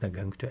 and it's not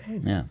going to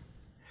end. Yeah.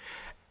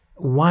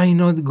 Why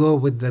not go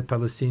with the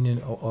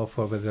Palestinian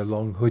offer with the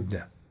long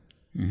hudna?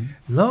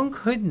 Long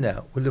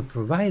hudna will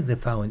provide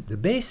the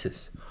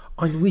basis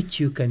on which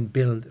you can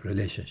build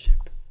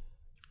relationship,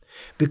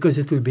 because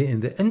it will be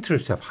in the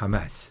interest of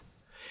Hamas.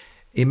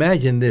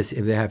 Imagine this: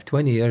 if they have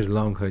 20 years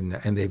long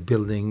hudna and they're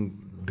building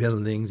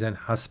buildings and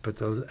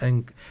hospitals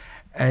and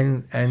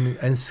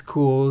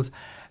schools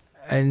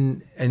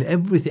and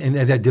everything,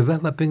 and they're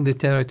developing the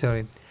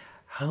territory,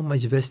 how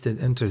much vested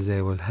interest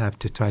they will have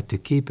to try to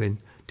keep it,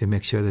 to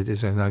make sure that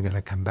Israel is not going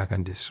to come back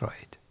and destroy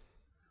it.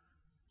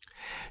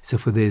 So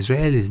for the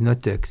Israelis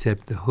not to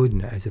accept the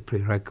hudna as a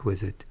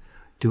prerequisite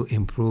to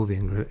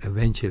improving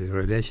eventually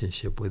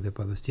relationship with the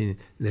Palestinians,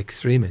 the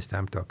extremists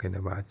I'm talking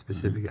about,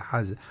 specifically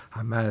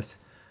Hamas,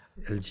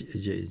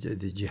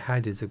 the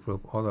jihad is a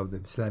group, all of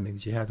them, Islamic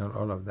Jihad and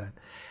all of that.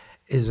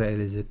 Israel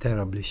is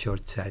terribly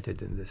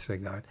short-sighted in this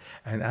regard.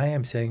 And I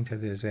am saying to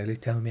the Israeli,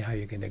 tell me how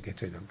you're going to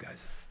get rid of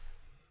Gaza.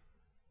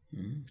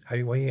 What are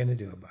you going to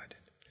do about it?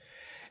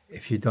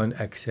 If you don't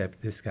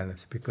accept this kind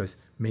of, because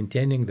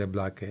maintaining the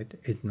blockade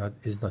is not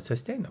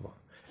sustainable.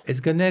 It's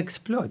going to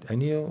explode.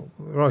 And you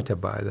wrote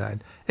about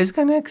that. It's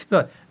going to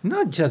explode.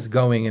 Not just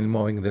going and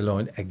mowing the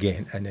lawn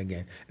again and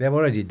again. They've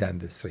already done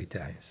this 3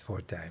 times,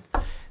 4 times.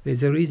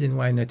 There's a reason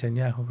why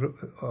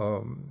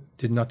Netanyahu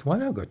did not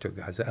want to go to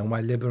Gaza and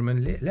why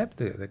Lieberman left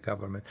the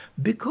government.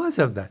 Because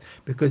of that.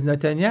 Because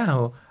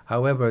Netanyahu,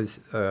 however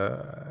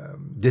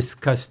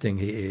disgusting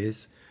he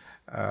is,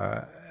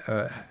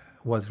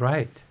 was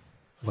right.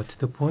 What's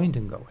the point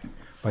in going?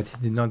 But he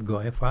did not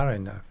go far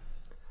enough.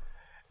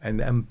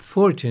 And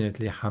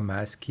unfortunately,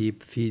 Hamas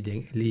keep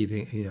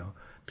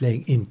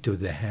playing into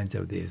the hands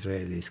of the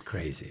Israelis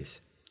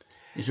crazies.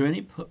 Is there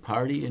any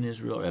party in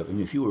Israel? I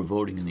mean, if you were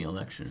voting in the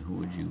election, who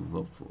would you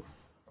vote for?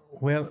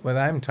 Well, what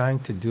I'm trying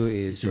to do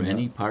is... Is there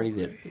any party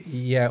that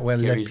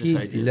carries this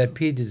idea?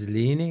 Lapid is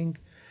leaning,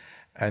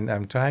 and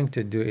I'm trying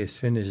to do is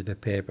finish the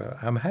paper.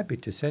 I'm happy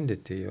to send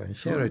it to you and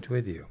share it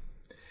with you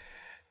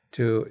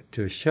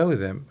to show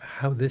them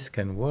how this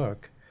can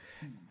work.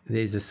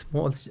 There's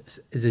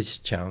a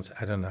chance,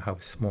 I don't know how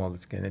small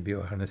it's going to be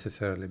or how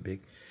necessarily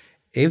big,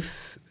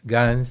 if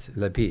Gantz,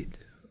 Lapid,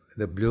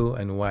 the blue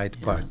and white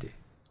party,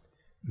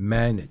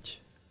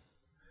 manage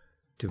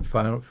to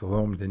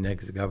form the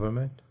next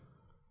government,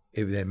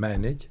 if they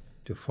manage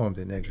to form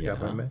the next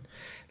government,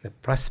 the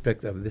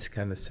prospect of this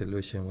kind of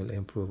solution will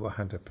improve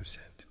 100%.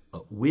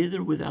 With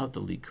or without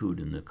the Likud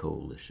in the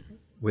coalition?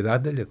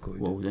 Without the Likud.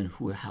 Well, then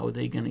how are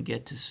they going to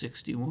get to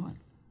 61?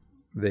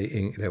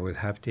 They will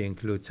have to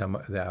include some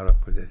of the Arab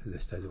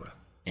list as well.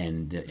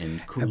 And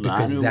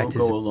Kulanu will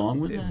go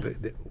along with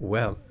that?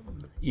 Well,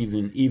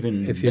 even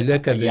if you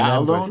look at the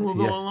Ya'alon numbers, will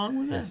go along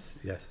with that?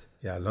 Yes.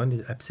 Ya'alon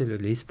is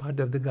absolutely, he's part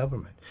of the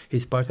government.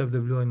 He's part of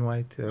the blue and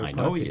white I party.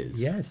 know he is.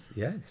 Yes.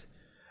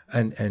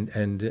 And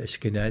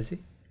Ashkenazi,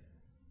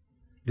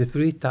 the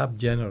 3 top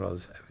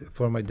generals,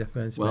 former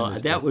defense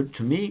ministers. That would,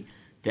 to me,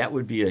 that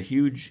would be a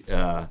huge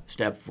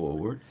step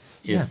forward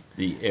if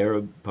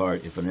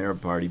if an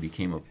Arab party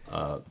became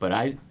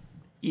but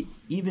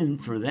even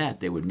for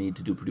that they would need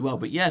to do pretty well.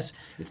 But yes,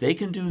 if they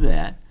can do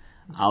that,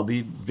 I'll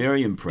be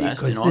very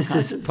impressed. Because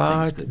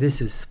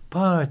this is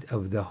part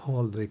of the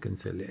whole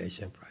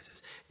reconciliation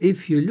process.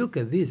 If you look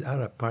at these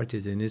Arab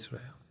parties in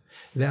Israel,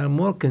 they are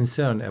more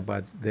concerned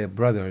about their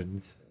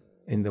brothers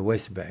in the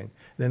West Bank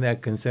than they are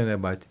concerned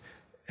about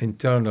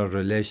internal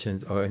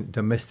relations or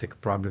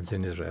domestic problems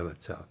in Israel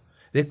itself.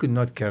 They could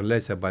not care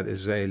less about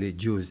Israeli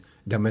Jews'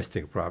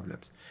 domestic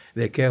problems.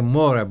 They care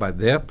more about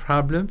their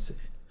problems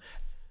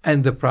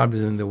and the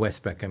problems in the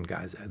West Bank and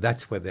Gaza.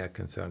 That's what they're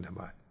concerned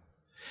about.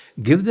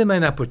 Give them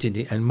an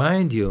opportunity. And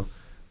mind you,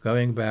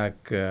 going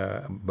back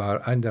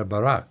under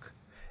Barak,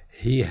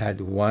 he had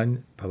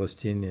 1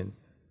 Palestinian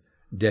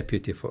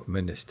deputy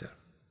minister.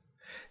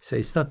 So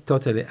it's not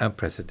totally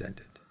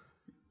unprecedented.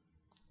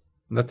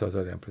 Not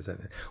totally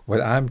unprecedented.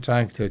 What I'm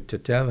trying to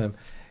tell them,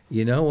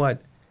 you know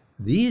what?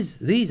 These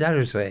are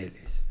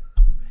Israelis.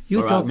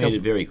 Barak made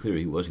it very clear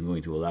he wasn't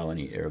going to allow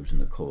any Arabs in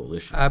the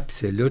coalition.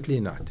 Absolutely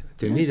not.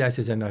 To me, that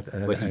is not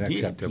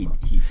unacceptable.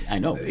 I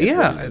know.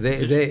 Yeah,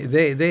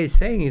 they're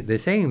saying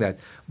that.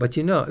 But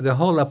the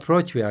whole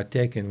approach we are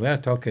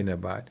talking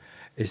about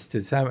is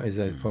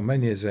for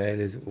many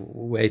Israelis,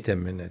 wait a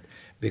minute,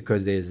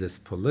 because there's this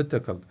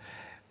political.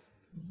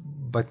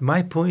 But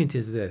my point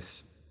is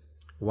this: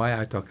 why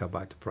I talk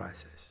about the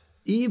process.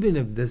 Even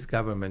if this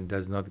government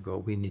does not go,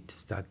 we need to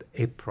start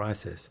a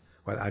process,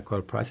 what I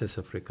call process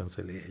of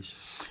reconciliation.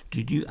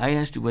 I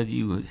asked you whether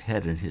you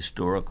had a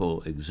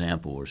historical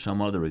example or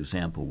some other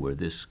example where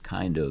this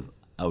kind of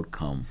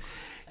outcome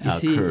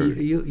occurred.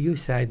 You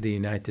cite the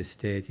United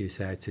States, you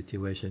cite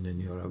situation in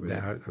Europe. Right.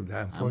 They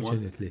are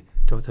unfortunately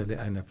totally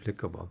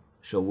inapplicable.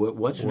 So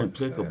what's an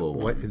applicable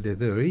one?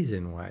 The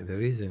reason why,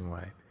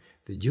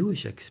 the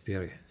Jewish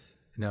experience.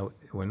 Now,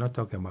 we're not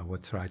talking about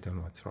what's right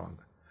and what's wrong.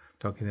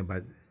 Talking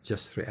about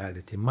just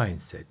reality,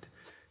 mindset.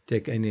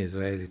 Take any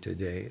Israeli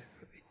today,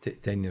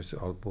 10 years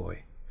old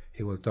boy.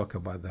 He will talk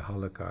about the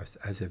Holocaust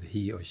as if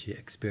he or she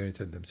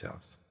experienced it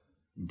themselves.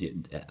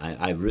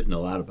 I've written a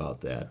lot about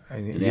that.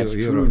 And that's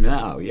true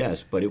now,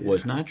 yes, but it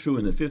was not true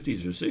in the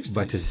 50s or 60s.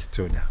 But it's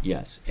true now.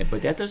 Yes,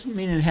 but that doesn't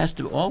mean it has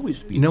to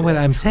always be true. What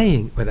I'm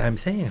saying,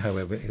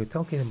 however, you're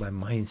talking about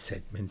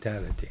mindset,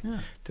 mentality. Yeah.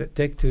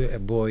 Take a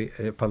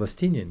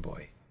Palestinian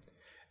boy.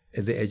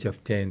 At the age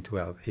of 10,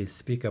 12, he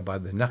speak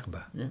about the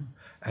Nakba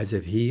as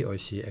if he or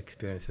she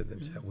experienced it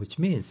themselves, which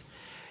means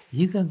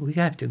we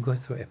have to go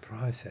through a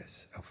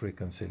process of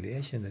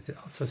reconciliation that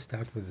also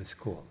starts with the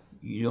school.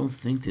 You don't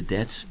think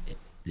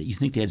you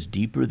think that's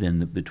deeper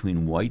than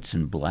between whites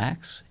and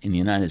blacks in the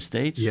United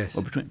States? Yes.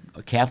 Or between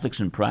Catholics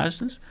and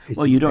Protestants?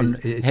 You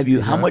don't.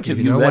 How much have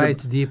you read? You know why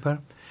it's deeper?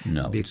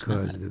 No,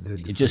 because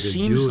it just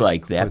seems Jews,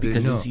 like that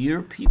because it's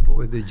your people.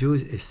 For the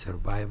Jews, it's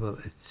survival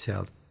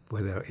itself.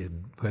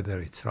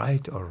 Whether it's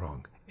right or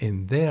wrong,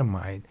 in their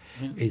mind,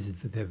 is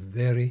the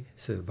very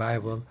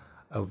survival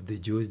of the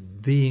Jews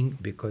being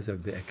because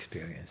of the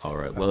experience. All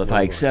right. Well, if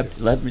I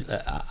accept,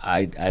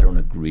 I don't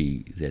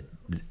agree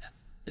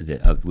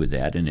with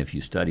that. And if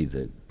you study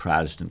the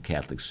Protestant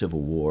Catholic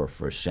Civil War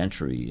for a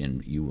century,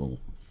 and you will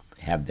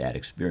have that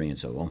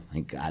experience of, oh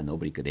my God,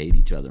 nobody could hate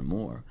each other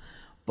more.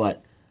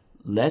 But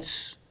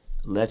let's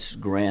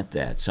grant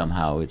that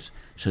somehow it's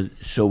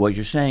so what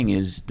you're saying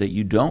is that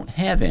you don't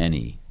have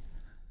any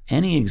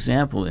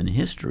example in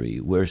history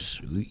where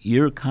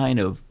your kind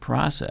of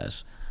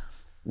process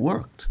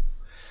worked.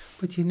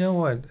 But you know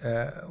what?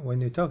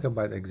 When you talk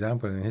about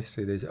example in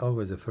history, there's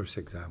always a first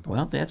example.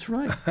 Well, that's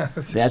right.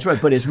 That's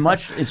right. But it's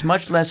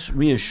much less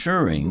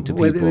reassuring to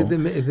Well, people.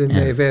 it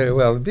may very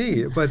well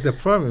be. But the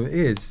problem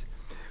is,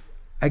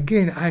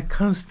 again, I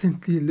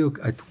constantly look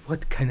at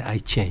what can I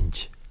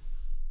change.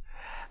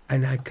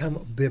 And I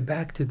come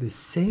back to the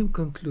same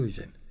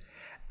conclusion.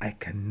 I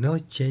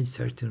cannot change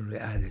certain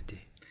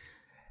reality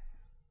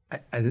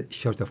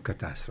short of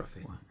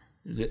catastrophe.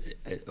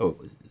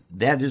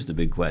 That is the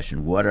big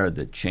question. What are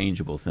the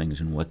changeable things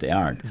and what they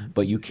aren't?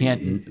 But you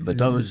can't. But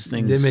those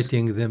things.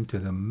 Limiting them to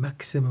the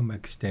maximum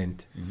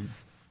extent. Mm-hmm.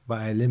 But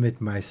I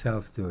limit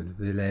myself to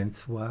the land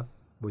swap,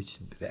 which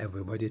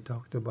everybody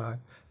talked about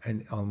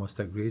and almost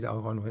agreed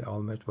on when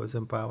Olmert was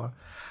in power.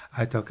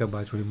 I talk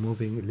about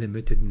removing a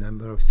limited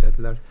number of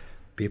settlers.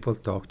 People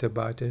talked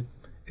about it.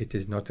 It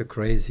is not a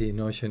crazy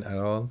notion at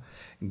all.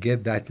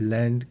 Get that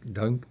land,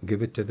 don't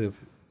give it to the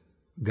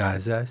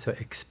Gaza, so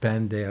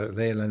expand their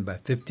land by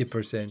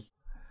 50%.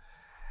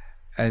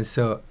 And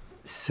so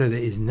there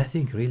is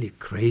nothing really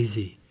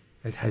crazy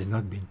that has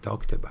not been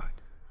talked about.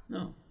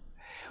 No.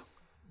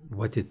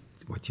 What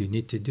you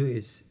need to do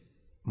is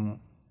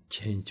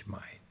change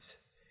minds.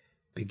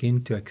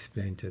 Begin to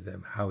explain to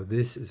them how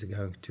this is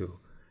going to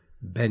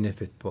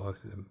benefit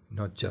both of them,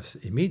 not just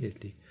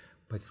immediately,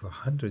 but for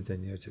hundreds of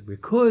years.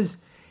 Because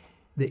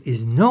there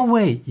is no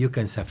way you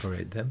can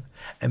separate them,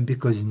 and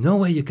because no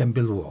way you can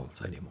build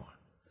walls anymore.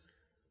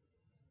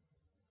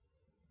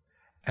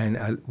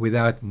 And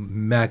without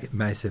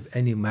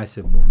any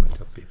massive movement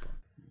of people.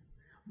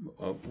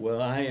 Well,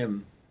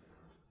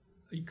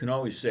 you can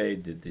always say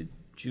that the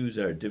Jews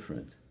are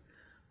different,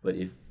 but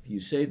if you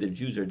say the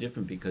Jews are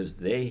different because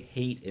they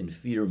hate and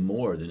fear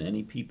more than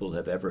any people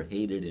have ever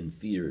hated and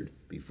feared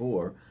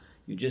before,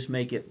 you just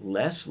make it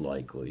less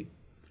likely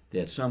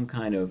that some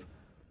kind of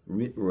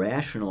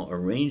rational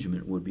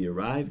arrangement would be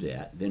arrived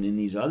at than in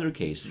these other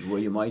cases where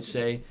you might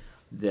say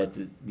that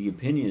the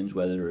opinions,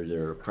 whether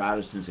they're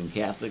Protestants and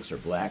Catholics or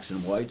blacks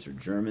and whites or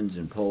Germans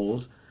and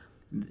Poles,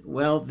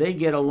 well, they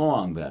get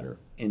along better.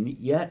 And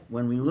yet,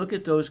 when we look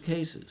at those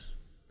cases,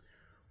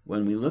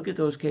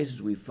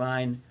 we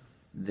find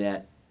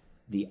that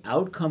the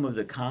outcome of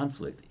the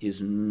conflict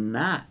is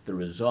not the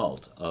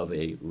result of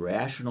a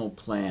rational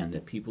plan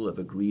that people have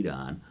agreed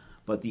on,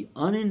 but the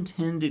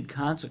unintended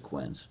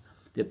consequence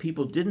that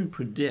people didn't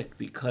predict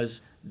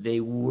because they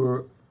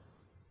were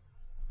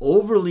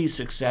overly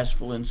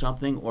successful in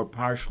something or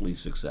partially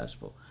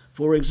successful.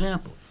 For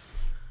example,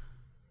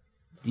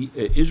 the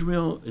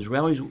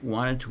Israelis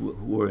wanted to,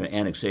 who were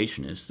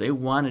annexationists, they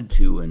wanted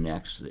to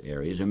annex the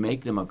areas and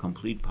make them a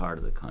complete part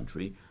of the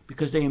country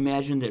because they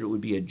imagined that it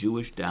would be a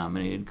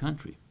Jewish-dominated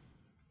country.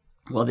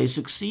 Well, they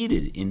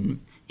succeeded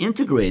in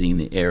integrating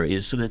the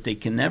areas so that they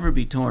can never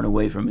be torn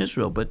away from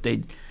Israel, but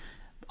they're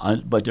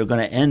going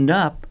to end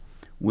up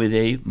with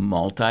a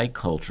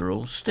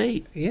multicultural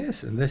state.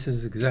 Yes, and this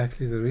is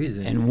exactly the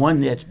reason. And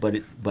one that's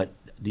but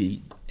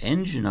the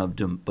engine of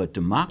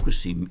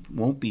democracy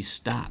won't be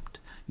stopped.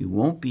 You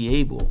won't be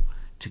able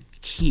to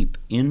keep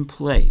in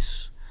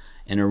place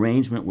an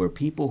arrangement where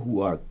people who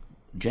are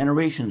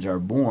generations are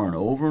born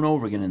over and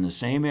over again in the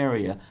same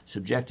area,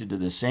 subjected to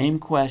the same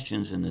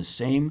questions in the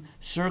same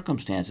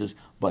circumstances,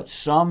 but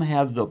some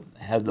have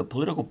the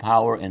political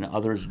power and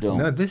others don't.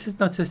 No, this is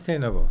not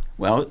sustainable.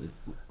 Well,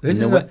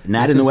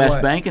 not in the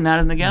West Bank and not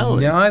in the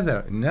Galilee.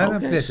 Neither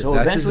Okay, places. so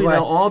eventually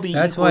they'll all be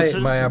That's equal why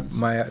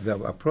citizens. the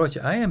approach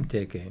I am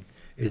taking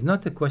is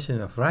not a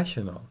question of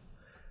rational.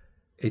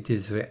 It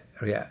is it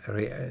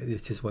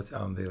is what's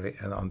on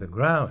the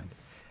ground.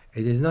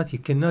 It is not. You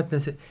cannot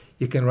necessarily.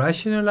 You can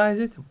rationalize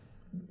it,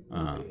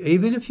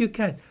 even if you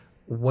can.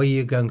 What are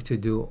you going to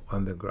do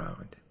on the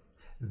ground?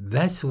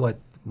 That's what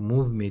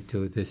moved me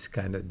to this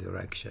kind of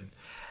direction,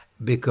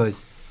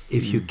 because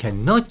if you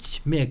cannot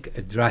make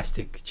a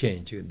dramatic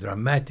change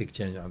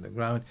on the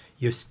ground,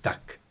 you're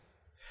stuck.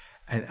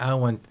 And I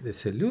want the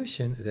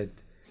solution that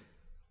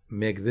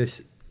make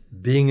this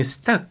being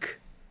stuck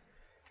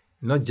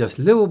not just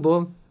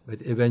livable,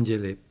 but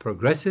eventually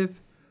progressive.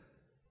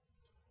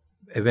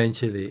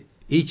 Eventually,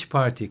 each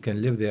party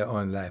can live their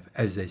own life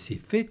as they see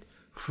fit,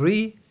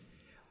 free,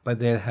 but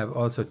they'll have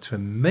also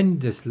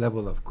tremendous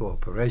level of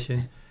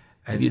cooperation.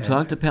 Have you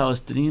talked to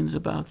Palestinians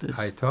about this?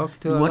 I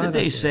talked to What did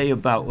they say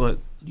about what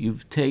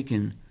you've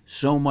taken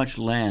so much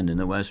land in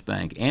the West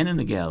Bank and in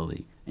the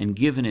Galilee and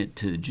given it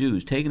to the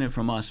Jews, taken it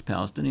from us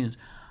Palestinians?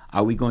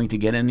 Are we going to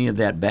get any of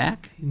that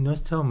back?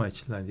 Not so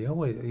much land.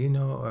 In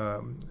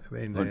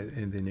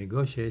the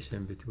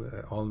negotiation between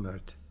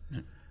Olmert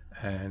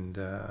and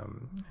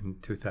in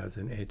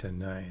 2008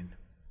 and 2009,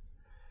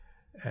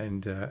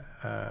 and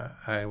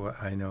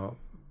I know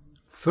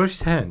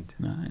firsthand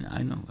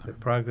I know the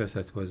progress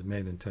that was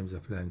made in terms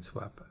of land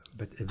swap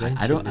but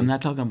eventually... I'm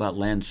not talking about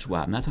land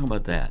swap. I'm not talking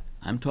about that.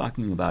 I'm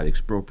talking about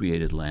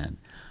expropriated land.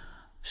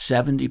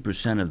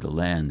 70% of the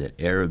land that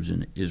Arabs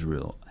in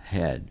Israel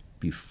had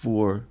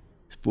before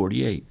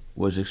 48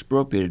 was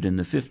expropriated in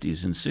the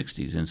 50s and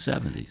 60s and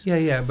 70s.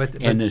 Yeah, but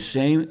and the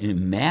same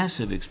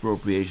massive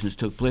expropriations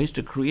took place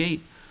to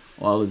create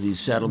all of these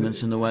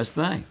settlements in the West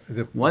Bank.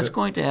 What's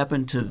going to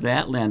happen to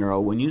that land, or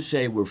when you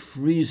say we're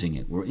freezing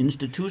it, we're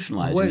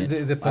institutionalizing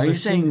it, are you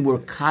saying we're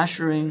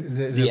koshering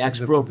the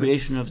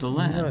expropriation of the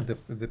land? No,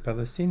 the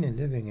Palestinians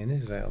living in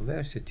Israel,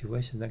 their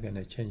situation not going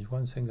to change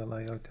one single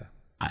iota.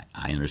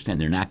 I understand.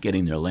 They're not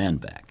getting their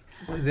land back.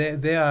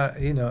 They are,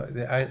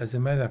 as a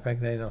matter of fact,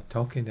 they're not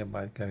talking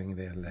about getting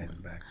their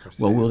land back.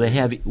 Well, will they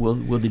have? Will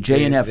the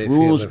JNF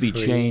rules be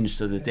changed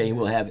so that they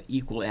will have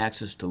equal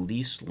access to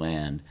leased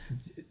land?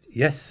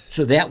 Yes.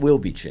 So that will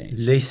be changed.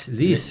 Lease.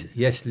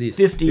 Yes, lease.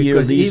 50-year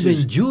leases. Because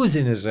even Jews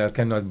in Israel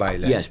cannot buy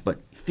land. Yes, but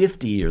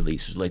 50-year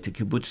leases like the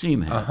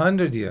kibbutzim have.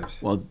 100 years.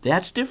 Well,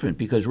 that's different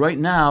because right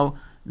now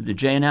the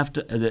JNF,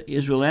 the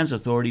Israel Lands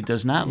Authority,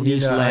 does not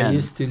lease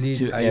land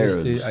to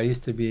Arabs. I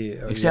used to be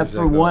except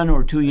for 1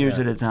 or 2 years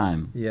at a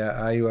time. Yeah,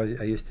 I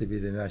used to be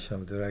the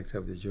national director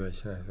of the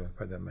Jewish National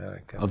Party of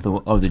America. Of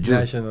the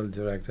Jewish national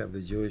director of the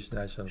Jewish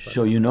National Party.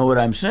 So you know what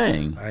I'm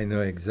saying. I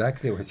know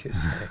exactly what you're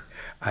saying.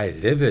 I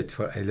live it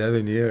for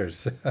 11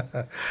 years.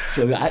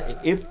 So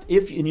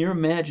if in your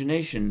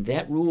imagination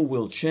that rule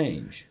will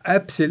change.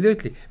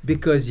 Absolutely,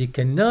 because you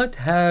cannot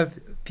have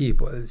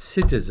people,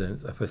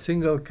 citizens of a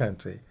single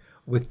country,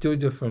 with two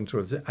different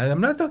rules. And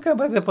I'm not talking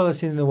about the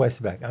Palestinians in the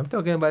West Bank. I'm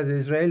talking about the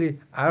Israeli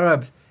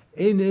Arabs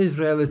in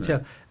Israel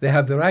itself. Right. They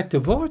have the right to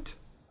vote.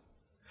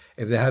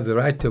 If they have the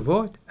right to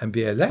vote and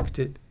be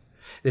elected,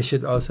 they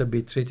should also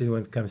be treated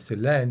when it comes to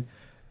land.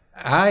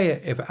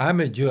 If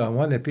I'm a Jew, I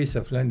want a piece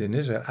of land in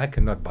Israel, I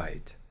cannot buy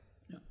it.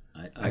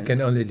 I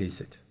can only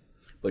lease it.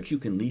 But you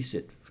can lease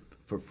it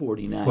for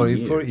 49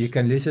 years. You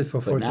can lease it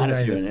for 49 years. But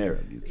not if you're an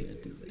Arab. You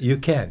can't do that. You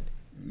can.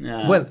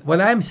 No. Well,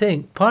 what I'm saying,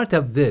 part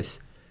of this,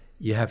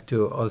 you have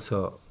to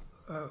also,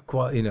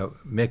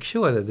 make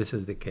sure that this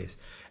is the case.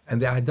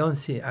 And I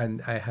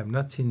have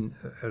not seen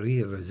a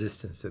real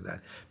resistance to that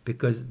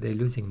because they're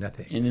losing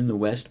nothing. And in the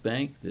West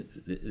Bank,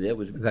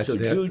 that's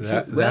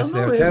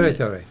their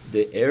territory.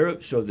 The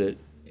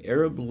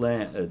Arab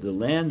land, the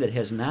land that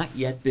has not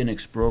yet been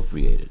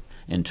expropriated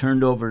and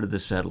turned over to the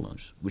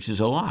settlers, which is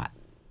a lot.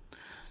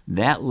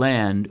 That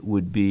land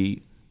would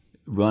be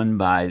run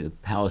by the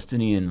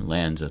Palestinian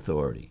Lands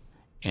Authority.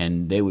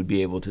 And they would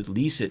be able to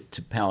lease it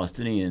to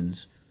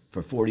Palestinians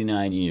for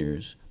 49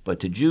 years, but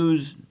to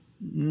Jews,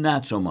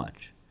 not so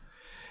much.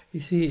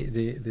 You see,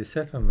 the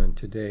settlement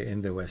today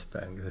in the West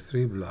Bank, the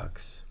 3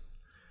 blocks,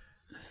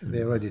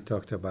 they already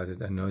talked about it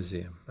ad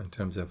nauseum in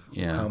terms of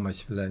how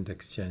much land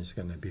exchange is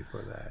going to be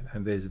for that.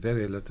 And there's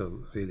very little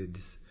really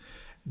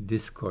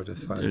discord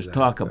as far There's as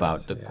talk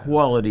about the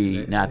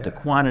quality, not the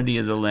quantity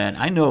of the land.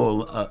 I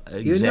know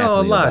exactly you know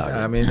a lot. About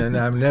it. I mean, and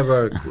I'm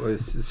never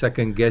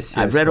second guess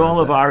you. I've read all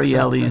of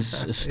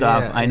Ariely's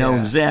stuff. I know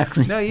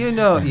exactly. No, you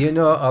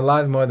know a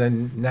lot more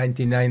than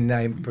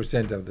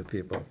 99% of the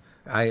people.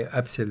 I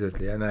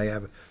absolutely, and I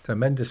have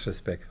tremendous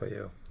respect for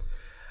you.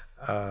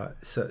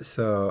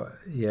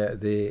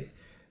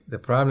 The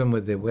problem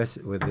with the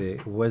West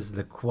was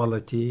the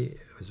quality.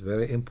 It was a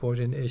very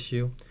important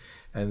issue.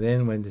 And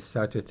then when they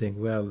start to think,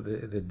 well,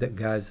 the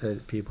Gaza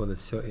people are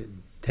so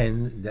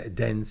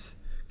dense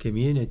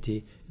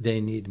community, they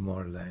need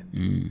more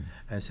land.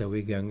 And so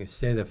we're going,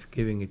 instead of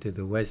giving it to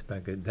the West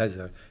Bank, a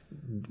desert,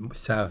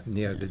 south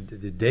near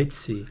the Dead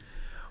Sea,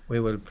 we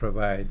will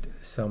provide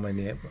so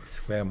many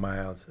square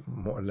miles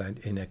more land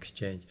in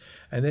exchange.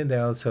 And then they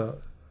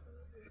also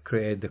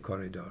create the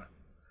corridor.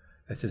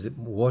 This is a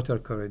water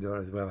corridor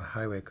as well, a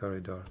highway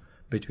corridor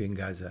between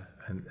Gaza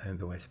and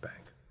the West Bank.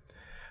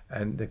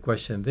 And the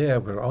question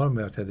there, where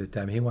Olmert at the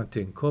time, he wanted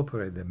to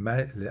incorporate the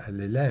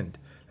land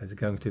that's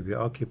going to be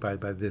occupied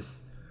by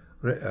this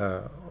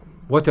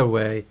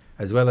waterway,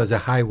 as well as a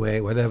highway,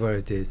 whatever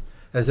it is,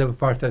 as a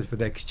part of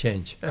the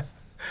exchange.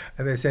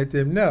 And they said to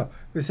him, no,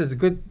 this is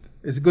good.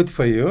 It's good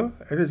for you.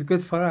 It is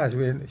good for us.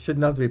 We should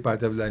not be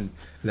part of land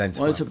swap.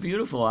 Well, it's a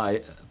beautiful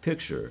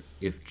picture.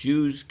 If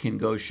Jews can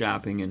go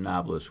shopping in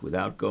Nablus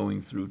without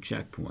going through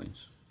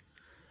checkpoints,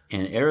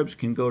 and Arabs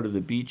can go to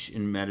the beach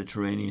in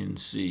Mediterranean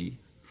Sea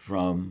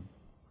from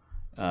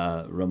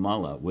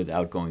Ramallah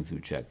without going through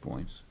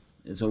checkpoints.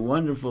 It's a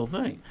wonderful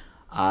thing.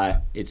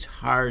 It's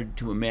hard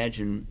to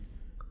imagine.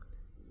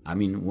 I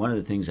mean, one of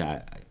the things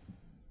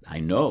I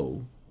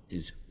know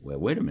is, well,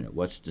 wait a minute,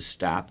 what's to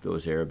stop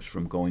those Arabs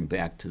from going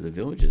back to the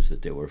villages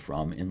that they were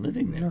from and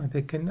living there? No,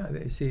 they cannot.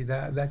 See,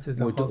 that's the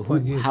whole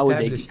point. How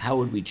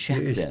would we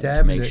check them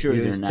to make sure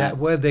they're not?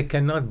 Well, they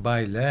cannot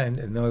buy land,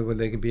 and nor will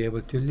they be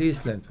able to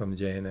lease land from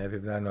JNF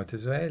if they're not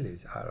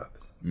Israelis,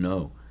 Arabs.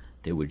 No.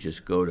 They would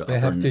just go to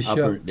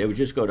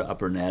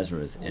Upper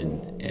Nazareth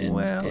and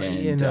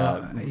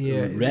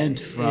rent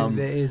from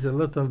there is a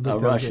little bit a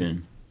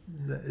Russian.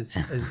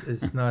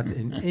 It's not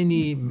in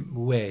any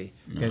way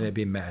going to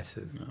be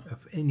massive, of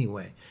any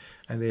way,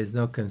 and there is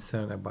no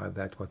concern about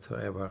that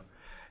whatsoever.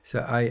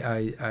 So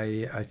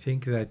I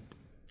think that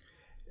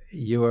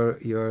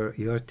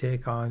your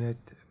take on it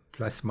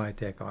plus my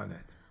take on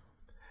it.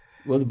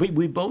 Well,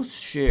 we both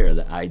share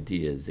the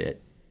idea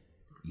that,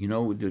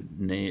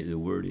 the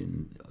word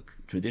in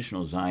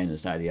traditional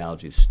Zionist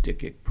ideology is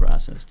stickic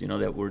process. Do you know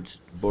that word,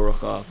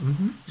 Borochoff?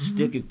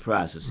 Stickic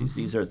processes.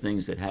 These are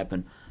things that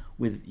happen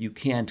you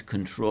can't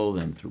control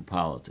them through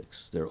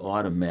politics. They're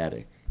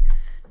automatic.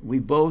 We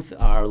both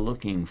are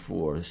looking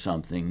for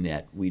something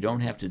that we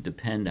don't have to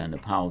depend on the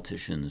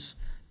politicians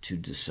to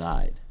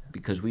decide,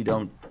 because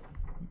we're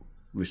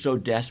so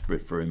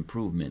desperate for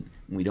improvement,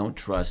 and we don't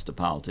trust the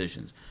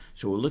politicians.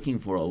 So we're looking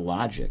for a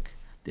logic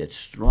that's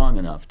strong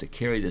enough to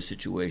carry the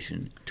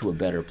situation to a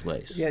better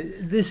place. Yeah,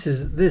 this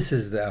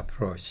is the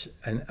approach.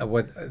 And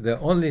the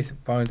only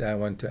point I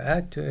want to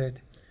add to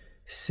it,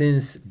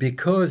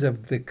 because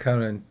of the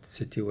current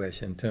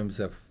situation in terms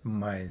of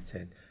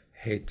mindset,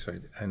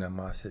 hatred,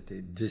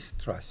 animosity,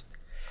 distrust,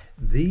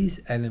 these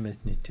elements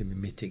need to be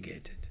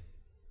mitigated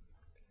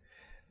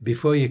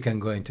before you can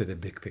go into the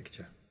big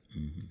picture.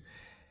 Mm-hmm.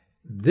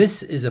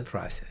 This is a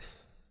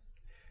process.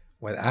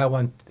 What I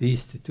want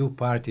these two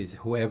parties,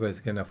 whoever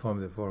is going to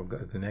form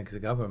the next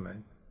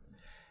government,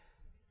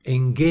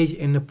 engage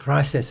in the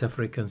process of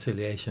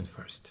reconciliation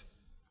first.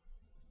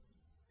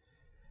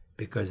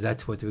 Because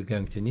that's what we're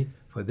going to need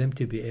for them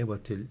to be able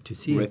to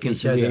see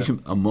reconciliation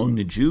each other. Among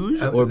the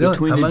Jews or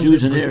between the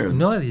Jews and Arabs?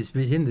 No, it's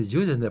between the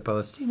Jews and the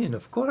Palestinians,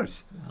 of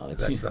course.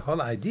 That's the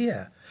whole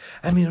idea.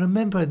 I mean,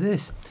 remember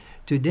this.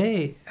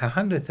 Today,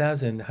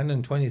 100,000,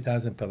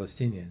 120,000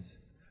 Palestinians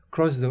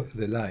cross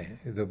the line,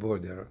 the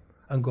border,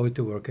 and go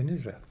to work in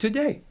Israel.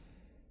 Today.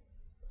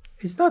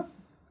 It's not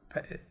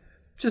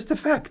just a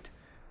fact.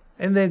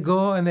 And they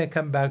go and they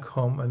come back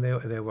home and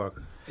they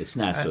work. It's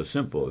not so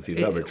simple if you've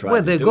ever tried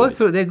well, to do it.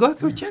 They go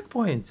through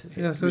checkpoints.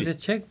 Through the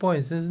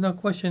checkpoints. There's no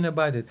question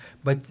about it.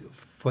 But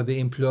for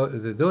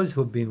those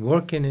who've been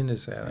working in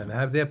Israel and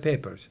have their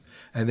papers,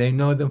 and they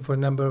know them for a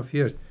number of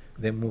years,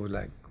 they move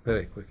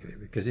very quickly.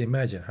 Because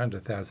imagine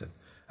 100,000.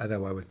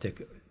 Otherwise, it would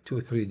take 2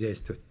 or 3 days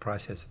to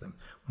process them.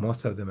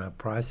 Most of them are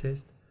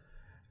processed.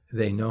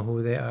 They know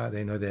who they are.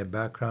 They know their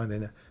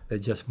background. They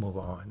just move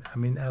on. I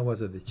mean, I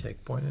was at the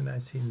checkpoint and I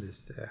seen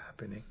this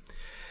happening.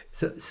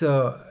 So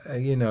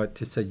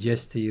to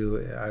suggest to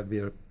you, I'd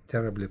be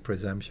terribly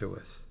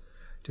presumptuous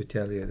to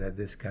tell you that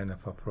this kind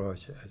of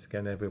approach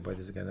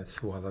everybody's going to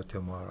swallow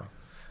tomorrow,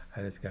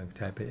 and it's going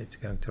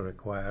to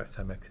require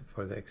some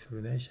further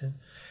explanation.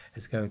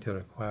 It's going to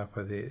require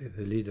for the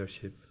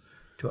leadership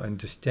to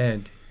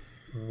understand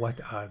what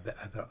are the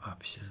other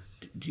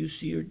options. Do you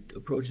see your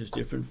approach as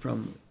different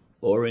from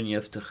Oren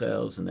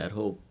Yeftachel's and that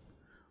whole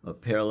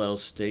parallel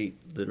state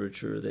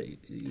literature that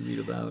you read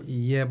about?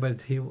 Yeah, but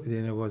it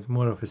was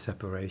more of a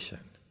separation.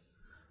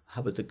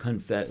 How about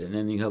and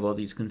then you have all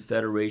these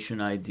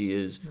confederation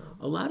ideas. No.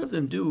 A lot of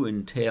them do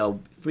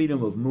entail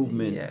freedom of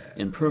movement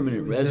and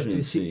permanent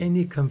residency. You see,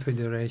 any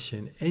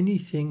confederation,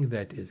 anything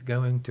that is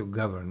going to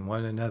govern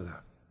one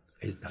another,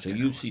 is not. So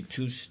you see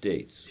two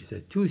states. It's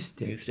a two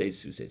states.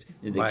 Two states.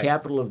 And the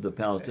capital of the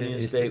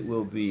Palestinian state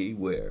will be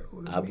where?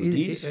 Abu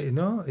Dis?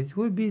 No, it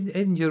will be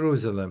in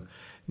Jerusalem.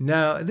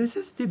 Now, this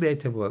is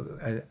debatable.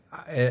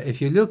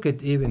 If you look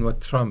at even what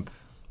Trump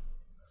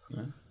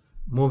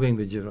moving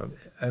the Jerusalem,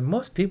 and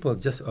most people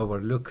just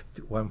overlooked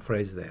one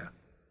phrase there,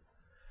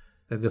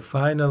 that the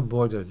final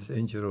borders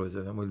in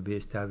Jerusalem will be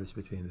established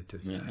between the two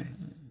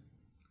sides.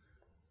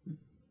 Yeah.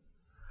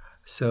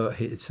 So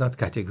it's not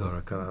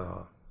categorical at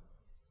all.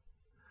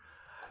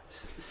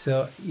 So,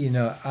 So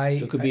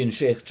it could be in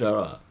Sheikh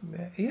Jarrah.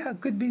 Yeah,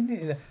 it could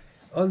be.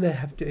 All they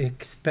have to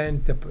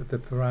expand the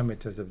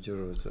parameters of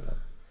Jerusalem.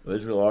 Well,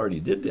 Israel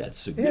already did that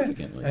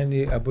significantly. Yeah. And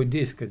the Abu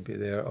Dis could be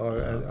there,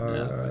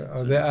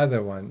 or the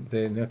other one,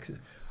 the next,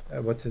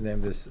 what's the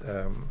name? This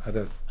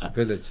other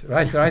village,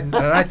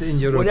 right in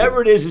Jerusalem.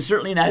 Whatever it is, it's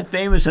certainly not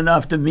famous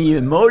enough to be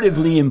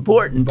emotively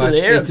important to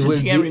the Arabs.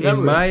 Since you can't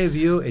remember. In my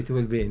view, it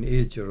will be in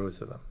East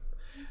Jerusalem,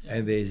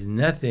 and there is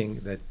nothing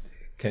that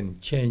can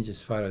change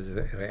as far as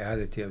the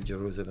reality of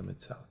Jerusalem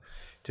itself.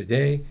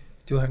 Today,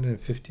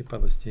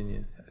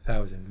 250,000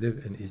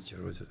 live in East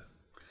Jerusalem.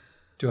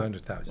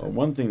 200,000. Well,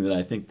 one thing that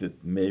I think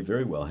that may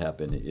very well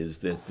happen is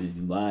that the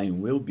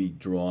line will be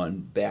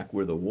drawn back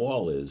where the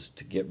wall is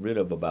to get rid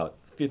of about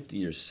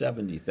 50 or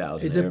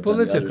 70,000. It's a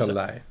political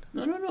line.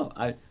 No.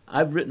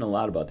 I've written a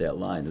lot about that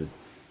line.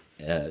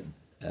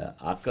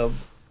 Aqab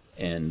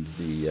and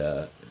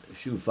the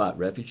Shufat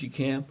refugee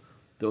camp,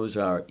 those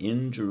are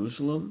in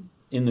Jerusalem,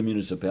 in the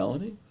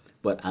municipality,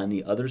 but on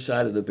the other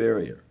side of the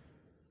barrier.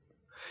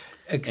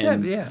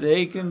 Except,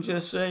 they can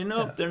just say,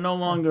 nope, they're no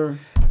longer...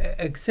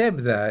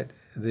 Except that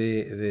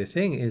the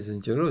thing is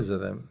in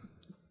Jerusalem,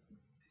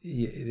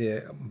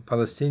 the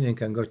Palestinian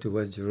can go to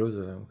West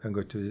Jerusalem, can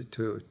go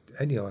to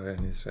anywhere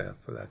in Israel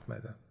for that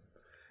matter,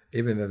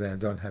 even though they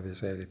don't have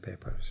Israeli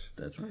papers.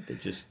 That's right. They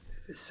just...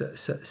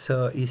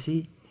 So you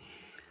see,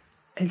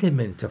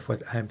 element of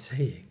what I'm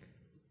saying,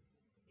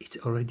 it's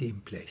already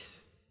in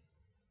place.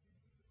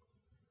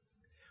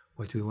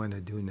 What we want to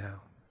do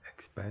now,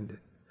 expand it.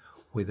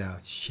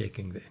 without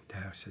shaking the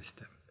entire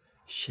system,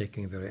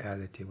 shaking the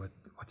reality what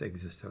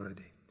exists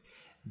already.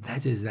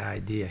 That is the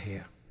idea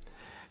here.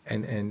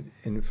 And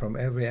from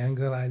every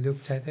angle I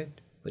looked at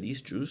it. But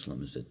East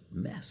Jerusalem is a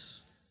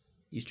mess.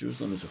 East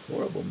Jerusalem is a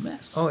horrible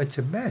mess. Oh, it's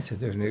a mess.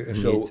 It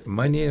needs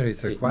money,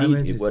 it's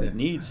requirements. What it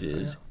needs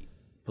is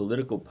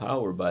political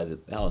power by the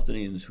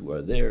Palestinians who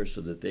are there, so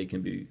that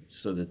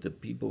the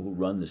people who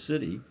run the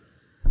city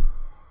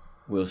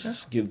will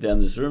give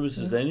them the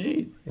services they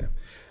need. Yeah.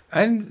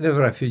 And the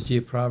refugee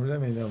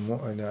problem,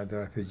 the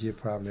refugee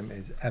problem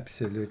is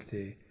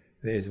absolutely,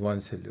 there is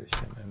one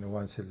solution, and the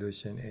one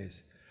solution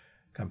is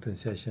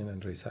compensation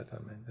and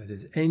resettlement. That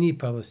is, any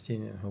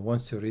Palestinian who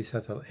wants to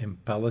resettle in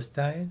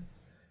Palestine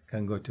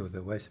can go to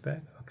the West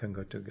Bank or can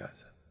go to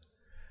Gaza.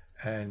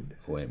 And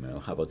wait a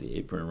minute, how about the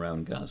apron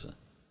around Gaza?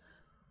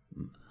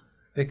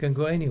 They can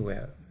go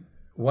anywhere.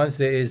 Once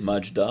there is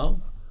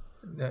Majdal?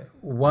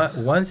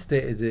 Once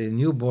the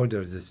new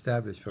border is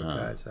established for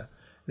Gaza,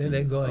 then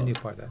they go any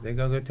part of. They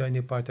can go to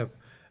any part of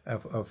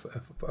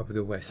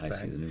the West Bank. I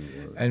see the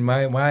new border. And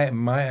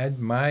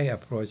my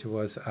approach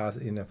was,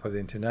 for the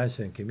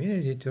international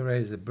community to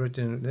raise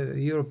the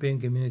European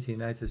community,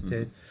 United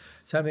States,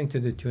 something to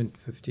the tune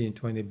of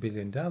 $15-20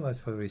 billion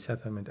for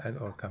resettlement and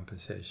or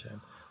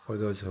compensation for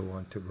those who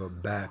want to go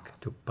back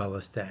to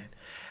Palestine.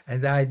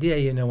 And the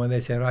idea, when they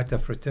say right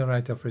of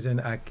return,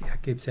 I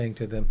keep saying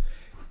to them,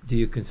 do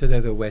you consider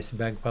the West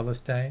Bank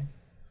Palestine?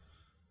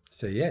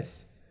 Say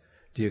yes.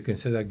 Do you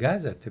consider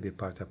Gaza to be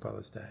part of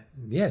Palestine?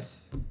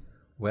 Yes.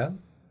 Well,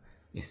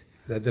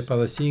 let the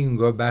Palestinians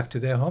go back to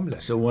their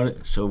homeland.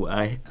 So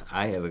I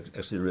have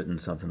actually written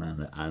something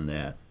on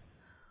that.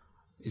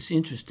 It's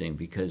interesting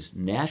because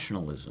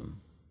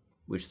nationalism,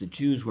 which the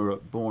Jews were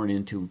born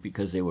into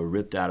because they were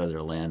ripped out of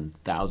their land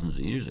thousands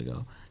of years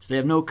ago, so they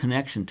have no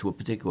connection to a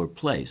particular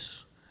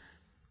place.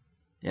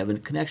 They have a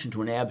connection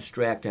to an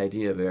abstract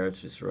idea of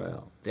Eretz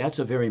Israel. That's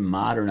a very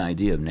modern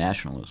idea of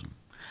nationalism.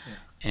 Yeah.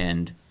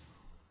 And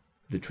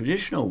the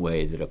traditional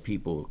way that a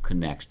people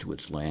connects to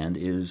its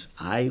land is,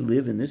 I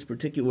live in this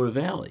particular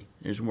valley.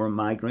 There's where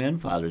my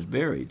grandfather's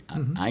buried.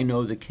 I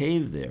know the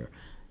cave there.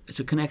 It's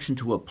a connection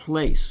to a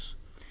place.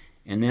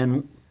 And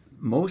then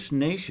most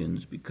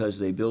nations, because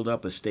they build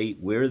up a state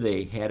where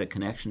they had a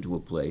connection to a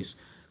place,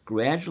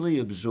 gradually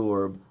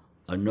absorb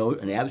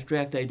an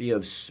abstract idea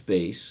of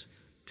space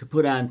to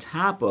put on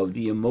top of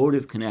the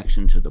emotive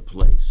connection to the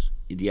place.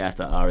 With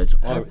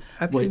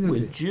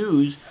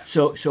Jews,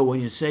 so when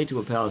you say to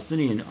a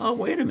Palestinian, oh,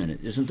 wait a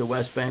minute, isn't the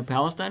West Bank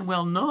Palestine?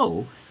 Well,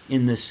 no,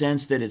 in the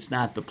sense that it's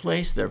not the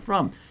place they're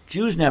from.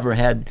 Jews never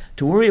had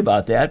to worry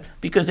about that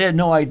because they had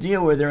no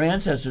idea where their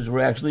ancestors were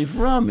actually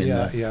from.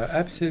 Yeah,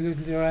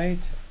 absolutely right.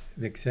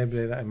 Except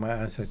that my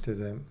answer to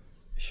them,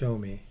 show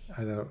me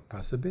other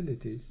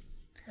possibilities.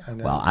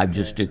 Well, I've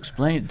just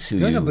explained to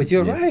you. No, but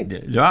you're right.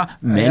 There are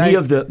many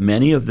of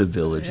the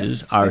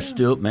villages are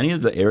still, many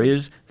of the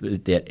areas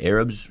that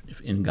Arabs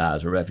in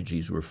Gaza,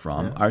 refugees, were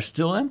from, are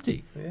still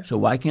empty. Yeah. So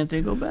why can't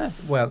they go back?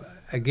 Well,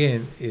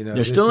 again,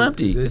 they're still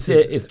empty.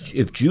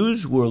 If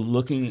Jews were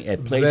looking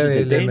at places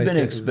that they'd been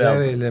expelled,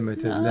 very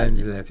limited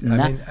land left.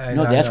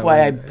 That's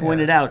why I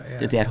pointed out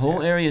that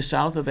whole area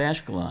south of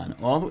Ashkelon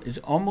is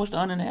almost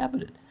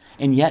uninhabited,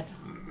 and yet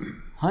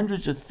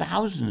hundreds of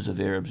thousands of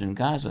Arabs in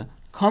Gaza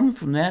come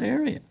from that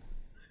area.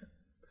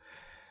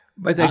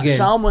 But again,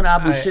 Salman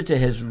Abu Shitta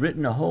has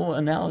written a whole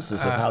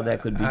analysis of how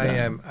that could be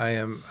done. I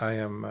am.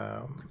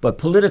 But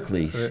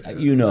politically,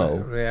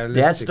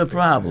 that's the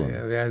problem.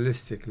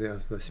 Realistically,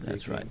 also speaking.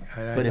 That's right.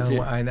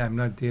 I'm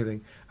not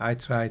dealing. I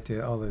try to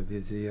all of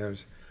these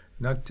years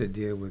not to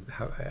deal with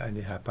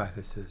any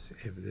hypothesis,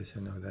 if this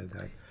and all that.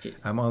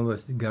 I'm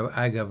always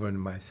I govern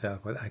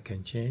myself what I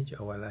can change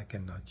or what I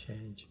cannot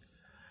change.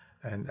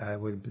 And I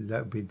would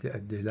be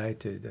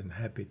delighted and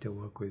happy to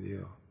work with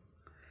you,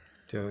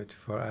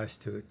 for us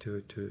to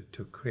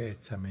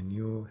create some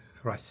new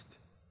thrust.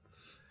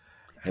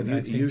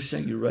 You're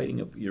saying you're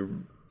writing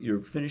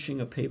you're finishing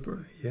a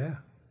paper? Yeah.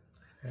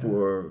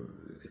 For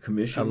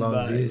commission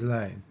along these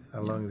lines.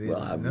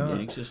 I'm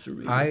anxious to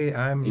read.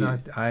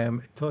 I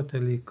am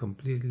totally,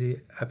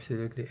 completely,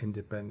 absolutely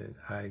independent.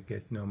 I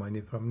get no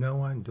money from no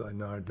one,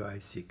 nor do I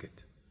seek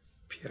it.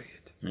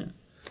 Period. Yeah.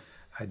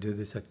 I do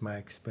this at my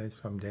expense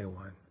from day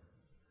one,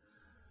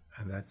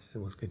 and that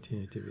will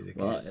continue to be the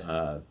case.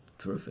 Well,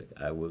 terrific.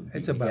 I will.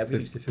 It's about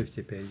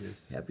 50 pages.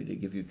 Happy to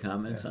give you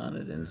comments on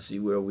it and see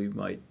where we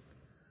might.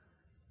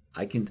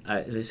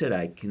 As I said,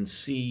 I can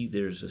see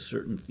there's a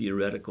certain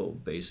theoretical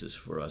basis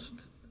for us.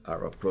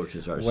 Our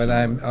approaches are. Well,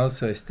 I'm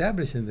also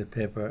establishing in the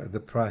paper the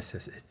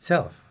process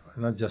itself.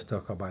 Not just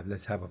talk about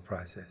let's have a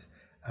process.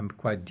 I'm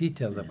quite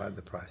detailed about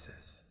the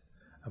process.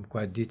 I'm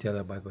quite detailed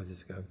about what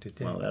it's going to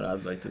take. Well, that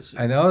I'd like to see.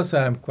 And also,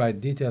 I'm quite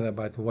detailed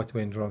about what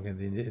went wrong in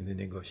the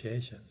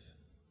negotiations,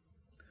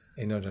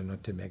 in order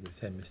not to make the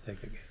same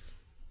mistake again.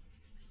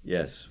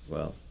 Yes,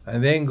 well.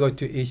 And then go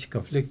to each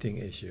conflicting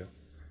issue,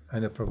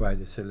 and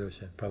provide a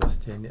solution: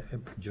 Palestine,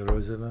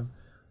 Jerusalem,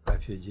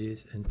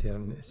 refugees,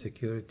 internal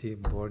security,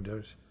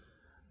 borders,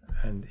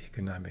 and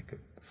economic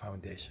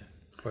foundation.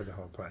 for the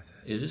whole process.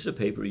 Is this a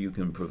paper you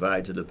can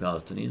provide to the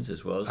Palestinians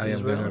as well as the I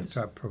am going Israelis?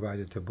 to provide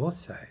it to both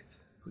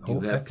sides. Do you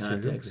have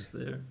absolutely. contacts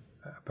there?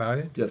 About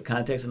it? Do you have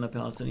contacts on the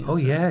Palestinian side?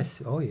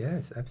 Oh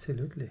yes,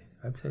 absolutely.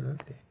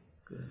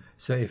 Good.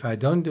 So if I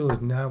don't do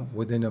it now,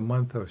 within a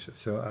month or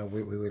so,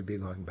 we will be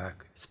going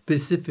back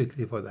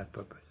specifically for that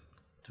purpose.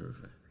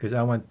 Terrific. Because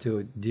I want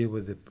to deal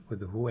with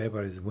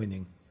whoever is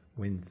wins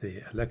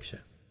the election.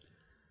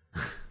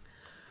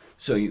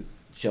 So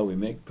shall we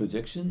make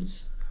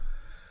predictions?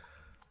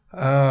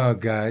 Oh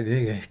God,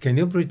 can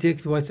you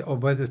predict what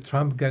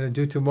Trump gonna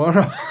do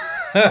tomorrow?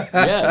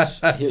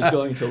 Yes, he's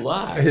going to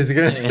lie. He's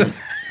going.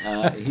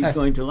 He's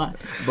going to lie.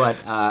 But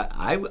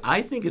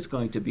I think it's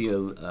going to be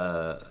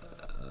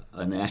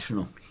a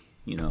national,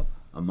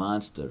 a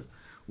monster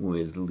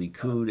with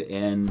Likud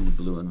and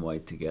Blue and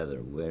White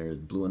together, where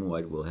Blue and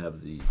White will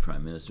have the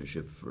prime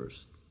ministership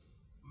first.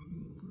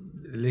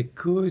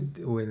 Likud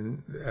will,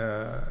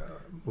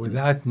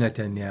 without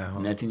Netanyahu.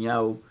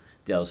 Netanyahu,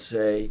 they'll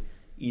say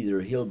either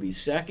he'll be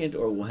second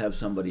or we'll have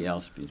somebody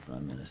else be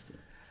prime minister.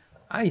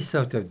 I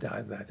sort of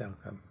doubt that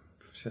outcome.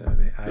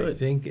 Certainly. I Good.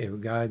 think if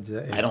God's...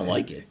 I don't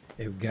like it.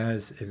 If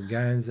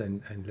Gantz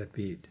and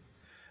Lapid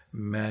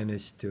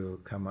manage to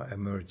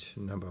emerge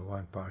number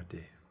one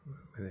party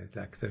with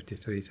like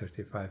 33,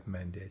 35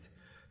 mandates,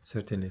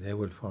 certainly they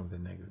will form the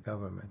next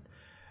government.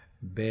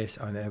 Based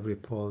on every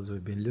polls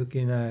we've been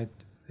looking at,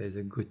 there's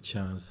a good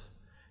chance,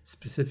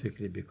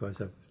 specifically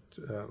because of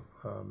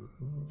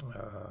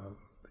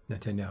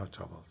Netanyahu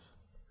troubles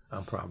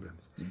and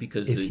problems.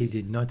 Because if he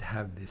did not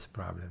have this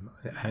problem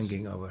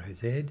hanging over his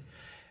head,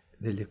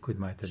 the Likud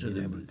might have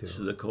been able to.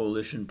 So the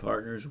coalition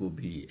partners will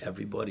be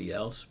everybody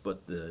else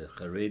but the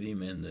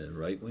Haredim and the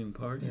right-wing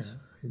parties?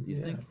 You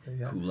think?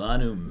 Yeah.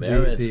 Kulanu,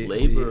 Meretz,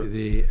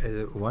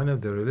 Labor? One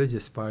of the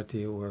religious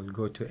party will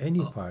go to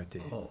any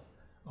party. Oh.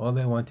 All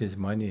they want is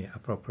money,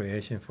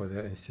 appropriation for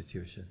their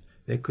institution.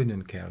 They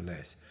couldn't care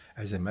less.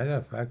 As a matter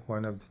of fact,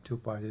 one of the two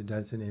parties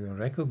doesn't even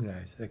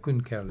recognize. They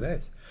couldn't care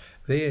less.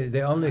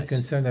 They're only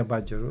concerned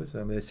about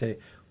Jerusalem. They say,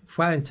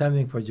 find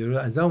something for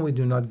Jerusalem, as long as we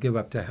do not give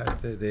up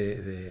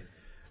the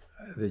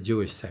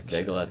Jewish section.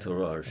 Degel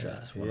HaTorah or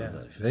Shas. One of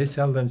those. They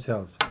sell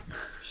themselves.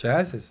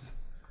 Shas is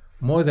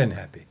more than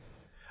happy.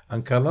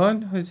 And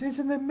Kalon, who's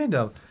in the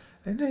middle,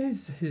 and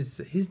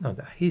he's no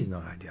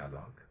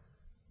ideologue.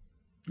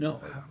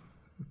 No.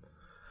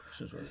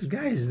 The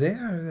guys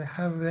there,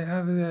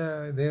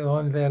 they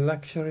own their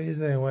luxuries,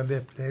 they want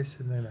their place,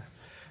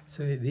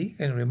 so they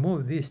can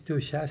remove these two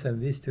Shas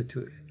and these two.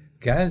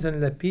 Gantz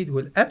and Lapid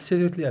will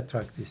absolutely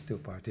attract these two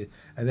parties,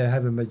 and they'll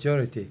have a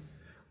majority,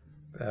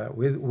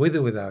 with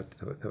or without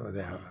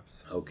the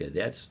Arabs. Okay,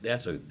 that's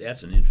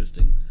an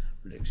interesting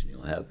prediction.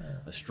 You'll have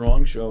a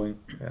strong showing,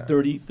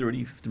 30,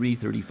 33,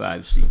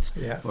 35 seats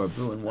for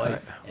Blue and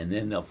White, and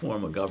then they'll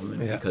form a government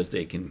because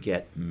they can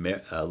get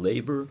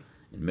Labor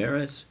and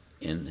Meretz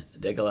and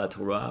Degel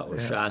HaTorah or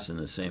Shas in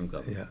the same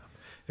government. Yeah,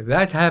 if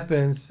that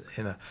happens,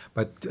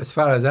 but as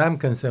far as I'm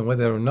concerned,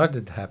 whether or not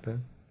it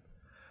happens,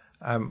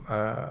 I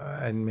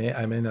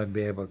may not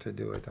be able to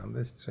do it on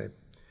this trip.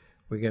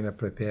 We're going to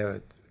prepare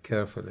it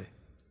carefully,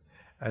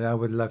 and I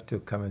would love to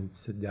come and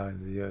sit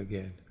down with you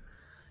again.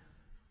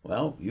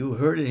 Well, you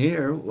heard it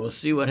here. We'll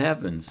see what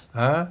happens.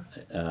 Huh?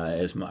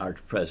 As our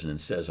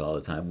president says all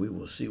the time, we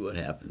will see what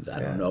happens.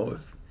 I don't know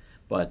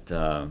but...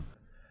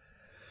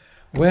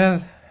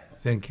 well,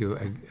 thank you,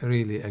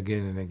 really,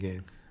 again and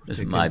again.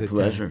 It's my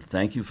pleasure.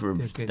 Thank you for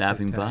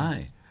stopping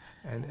by.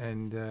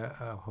 And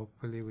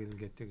hopefully we'll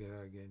get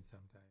together again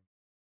sometime.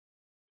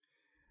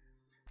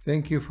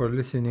 Thank you for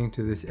listening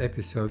to this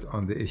episode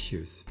on the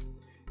issues.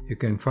 You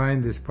can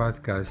find this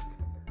podcast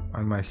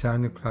on my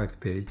SoundCloud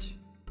page,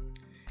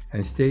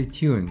 and stay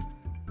tuned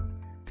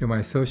to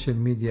my social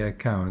media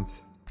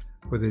accounts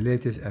for the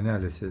latest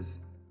analysis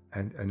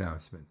and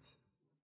announcements.